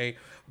in a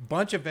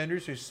bunch of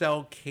vendors who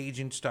sell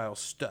Cajun-style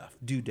stuff,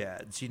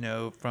 doodads,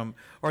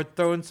 or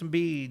throw in some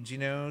beads,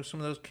 some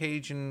of those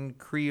Cajun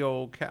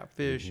Creole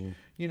catfish,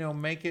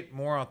 make it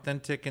more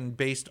authentic and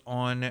based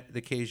on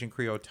the Cajun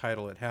Creole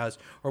title it has,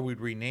 or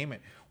we'd rename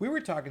it. We were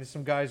talking to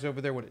some guys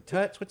over there.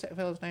 Tuts? What's that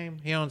fellow's name?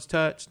 He owns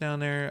Tuts down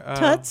there.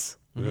 Tuts?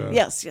 Yeah.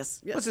 Yes.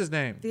 What's his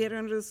name? Theater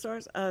Under the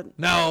Stars?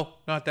 No,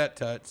 not that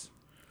Tuts.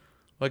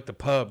 Like the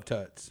pub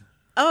Tuts.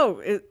 Oh,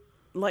 it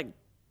like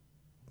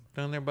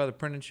Down there by the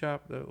printing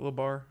shop, the little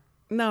bar.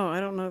 no, I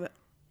don't know that.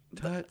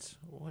 Tuts?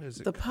 What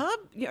is it? The pub?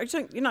 You're not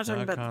talking Not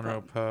about the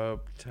Conroe pub. pub.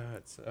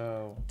 Tuts.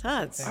 Oh.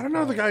 Tuts. I don't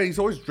know the guy. He's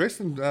always dressed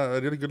in a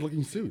really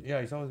good-looking suit. Yeah,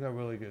 he's always got a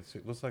really good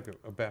suit. Looks like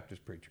a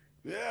Baptist preacher.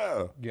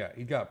 Yeah. Yeah,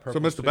 he got So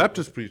purple. Mr. suit.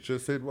 Baptist preacher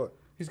said what?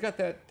 He's got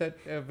that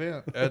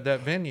event,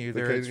 that venue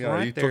there. It's he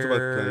right talks about he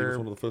there. was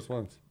one of the first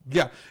ones.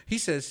 Yeah, he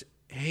says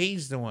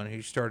he's the one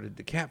who started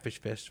the Catfish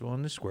Festival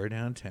in the square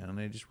downtown.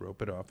 They just rope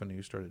it off, and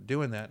he started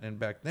doing that. And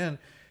back then,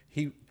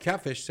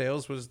 catfish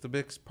sales was the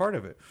biggest part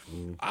of it.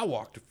 I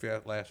walked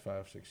the last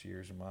 5-6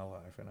 years of my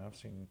life, and I've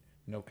seen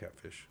no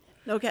catfish.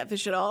 No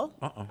catfish at all?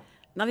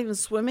 Not even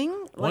swimming?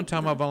 One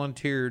time I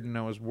volunteered, and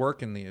I was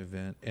working the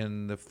event,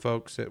 and the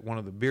folks at one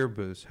of the beer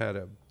booths had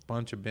a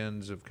bunch of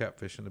bins of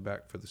catfish in the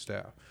back for the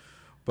staff.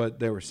 But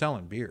they were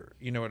selling beer.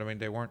 You know what I mean?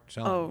 They weren't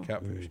selling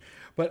catfish.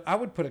 But I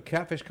would put a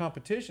catfish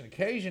competition, a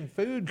Cajun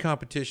food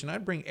competition.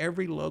 I'd bring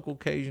every local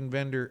Cajun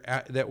vendor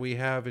that we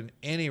have in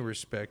any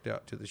respect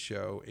out to the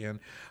show. And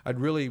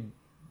I'd really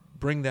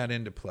bring that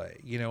into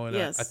play, And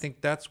Yes. I think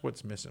that's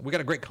what's missing. We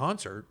got a great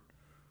concert,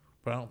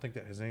 but I don't think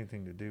that has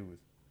anything to do with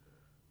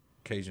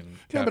Cajun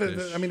Yeah, but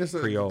catfish. it's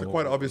Creole,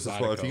 quite obvious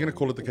as well. If you're going to Zydeco.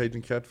 call it the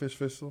Cajun Catfish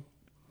Festival,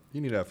 you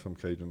need to have some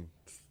Cajun.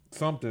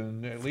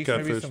 Something, at least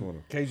Catfish maybe some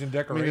one. Cajun I mean,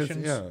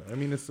 decorations. it's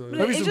Maybe It some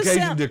just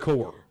Cajun sound-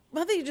 decor.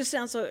 Well, they just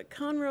sound so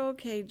Conroe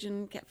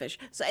Cajun catfish.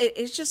 So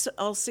it's just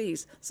all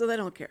C's. So they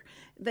don't care.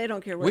 They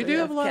don't care. We whether do they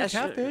have a lot of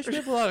cash- catfish. We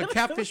have a lot of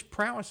catfish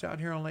prowess out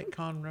here on Lake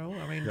Conroe.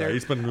 I mean, Yeah,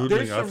 he's been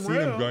there's noodling. I've some seen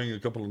him room. going a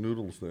couple of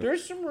noodles there.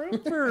 There's some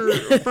room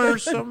for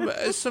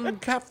some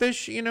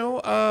catfish,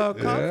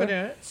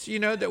 confidence,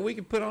 that we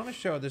could put on a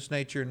show of this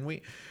nature, and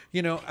we,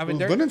 I mean,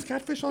 Well, Vernon's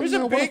catfish on there's a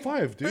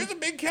 105, dude. there's a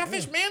big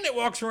catfish man that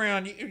walks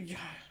around. You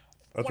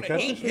At the want to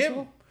catfish eat him.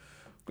 festival?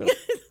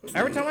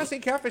 Every time I see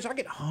catfish, I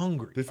get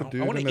hungry. There's a I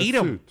dude want in to a eat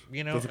him. suit.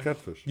 You know, There's a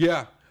catfish.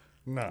 Yeah,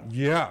 No.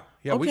 yeah.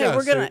 We Okay, got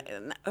we're a gonna.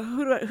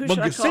 suit. Who should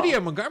I call? City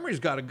of Montgomery's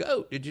got a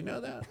goat. Did you know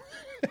that?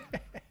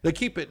 They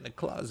keep it in the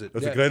closet.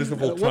 That's the greatest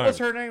of all What was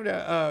time. her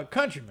name?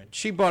 Countryman.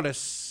 She bought a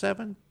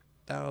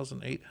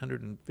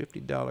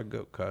 $7,850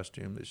 goat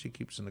costume that she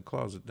keeps in the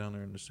closet down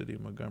there in the city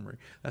of Montgomery.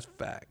 That's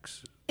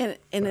facts. And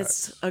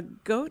it's a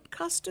goat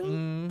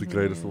costume. The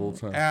greatest of all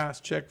time.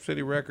 Ask, check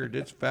City Record.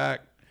 It's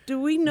fact. Do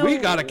we know? We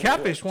got a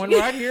catfish one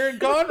right here in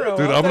Conroe.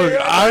 Dude, I'll I'm tell gonna- you right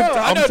now. I'm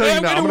I know telling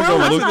you damn now, I'm good gonna go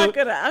well. look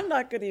I'm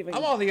not gonna even.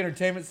 I'm on the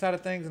entertainment side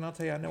of things, and I'll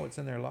tell you, I know what's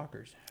in their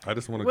lockers. I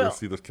just want to Well- go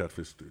see this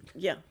catfish, dude.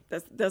 Yeah,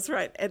 that's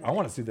right. And I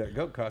want to see that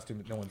goat costume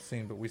that no one's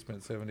seen, but we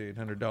spent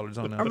 $7,800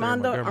 on that.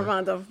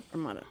 Armando,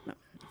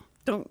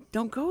 no,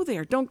 don't go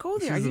there. Don't go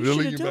there. She's You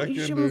reeling should you have back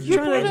You in, should dude. have You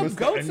trying put to.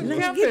 Goats and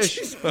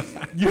catfish.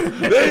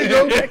 There you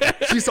go.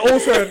 She's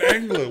also an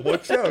angler.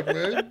 Watch out,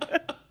 man.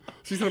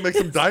 She's gonna make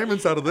some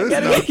diamonds out of this.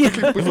 Now.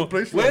 Quickly put some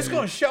pressure Well, on it's you.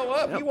 going to show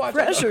up. You watch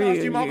that pressure you,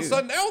 costume, all of a you.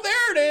 sudden, oh,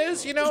 there it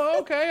is.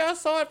 Okay, I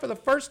saw it for the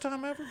first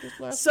time ever just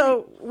last week.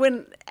 So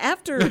when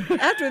after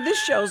this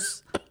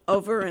show's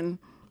over and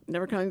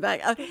never coming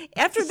back,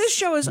 after this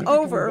show is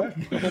over,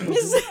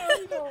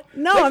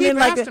 no, They I mean keep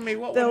like asking me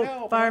what would they'll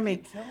help, fire and I me.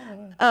 keep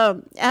telling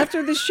them.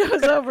 After this show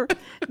is over,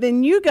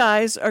 then you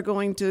guys are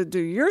going to do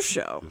your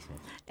show,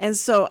 and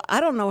so I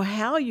don't know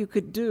how you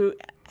could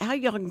how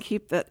y'all can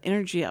keep that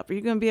energy up. Are you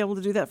going to be able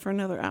to do that for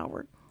another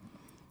hour?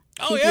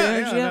 Oh, Keep your yeah,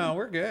 energy up? no,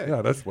 we're good.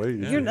 Yeah, that's way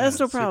easier. That's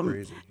no super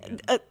problem. easy,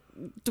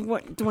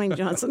 Dwayne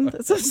Johnson.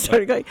 That's what I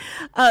started going.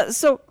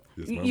 So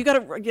Yes, ma'am. you got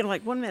to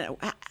like 1 minute.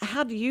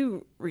 How do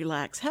you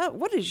relax?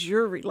 What is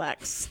your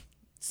relax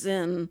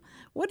zen?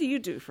 What do you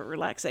do for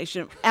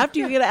relaxation after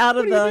you get out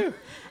of the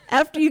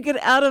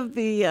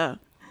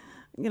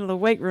the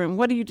weight room?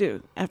 What do you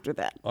do after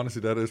that?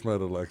 Honestly, that is my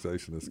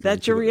relaxation. Is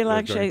That's going your to the-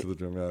 going relaxa- to the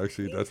gym. Yeah,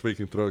 actually, that's where you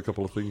can throw a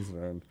couple of things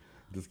around,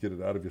 just get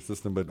it out of your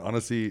system. But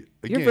honestly,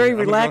 again, very I'm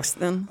gonna relaxed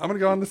go, then. I'm gonna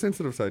go on the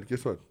sensitive side.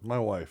 Guess what? My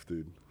wife,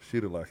 dude, she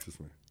relaxes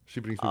me. She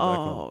brings me back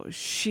home. Oh,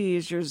 she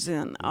is your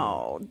zen.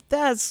 Oh,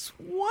 that's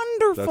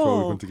wonderful. That's why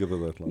we've been together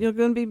that long. You're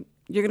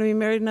gonna be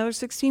married another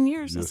 16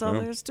 years. Yes, That's all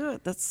ma'am. there is to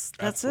it. That's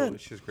Absolutely.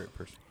 it. She's a great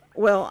person.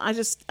 Well, I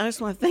just want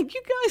to thank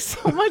you guys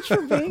so much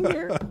for being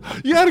here.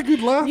 You had a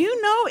good laugh.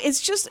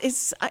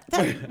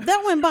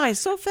 That went by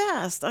so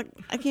fast.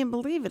 I can't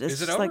believe it. It's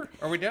Is it just over? like,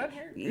 Are we done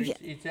here?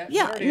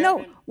 yeah,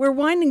 no, we're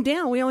winding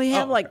down. We only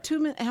have like 2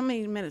 minutes. How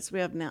many minutes do we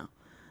have now?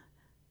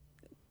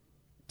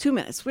 2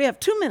 minutes. We have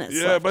 2 minutes.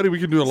 Yeah, left. buddy, we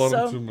can do a lot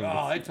So- in 2 minutes.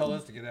 Oh, they told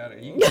us to get out of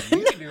here.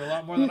 You can do a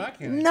lot more than I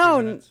can. in 2 No,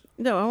 minutes.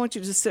 no, I want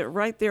you to sit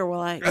right there while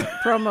I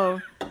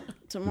promo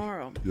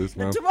tomorrow. Yes,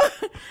 ma'am.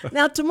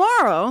 Now,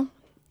 tomorrow,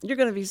 you're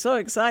going to be so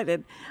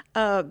excited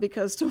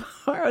because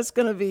tomorrow is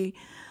going to be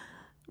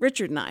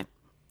Richard and I.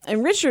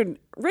 And Richard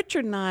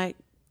and I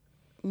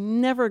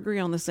never agree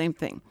on the same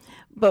thing.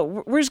 But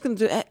we're just going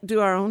to do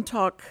our own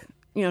talk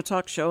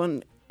show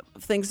and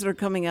things that are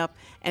coming up,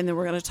 and then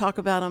we're going to talk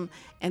about them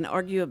and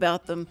argue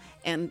about them,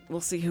 and we'll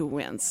see who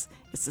wins.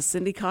 It's the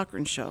Cindy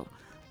Cochran Show.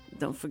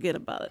 Don't forget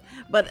about it.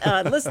 But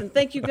listen,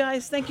 thank you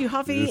guys. Thank you,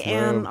 Huffy Yes,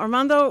 ma'am. and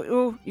Armando.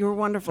 Oh, you were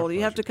wonderful.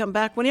 You have to come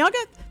back. When y'all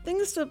got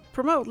things to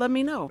promote, let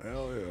me know.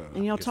 Hell yeah.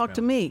 And y'all talk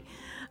to me.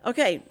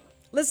 Okay,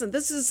 listen,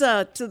 this is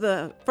to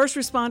the first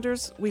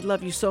responders. We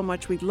love you so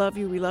much. We love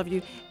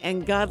you,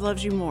 and God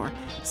loves you more.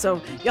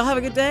 So y'all have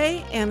a good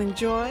day and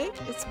enjoy.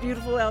 It's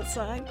beautiful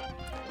outside.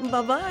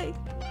 Bye-bye.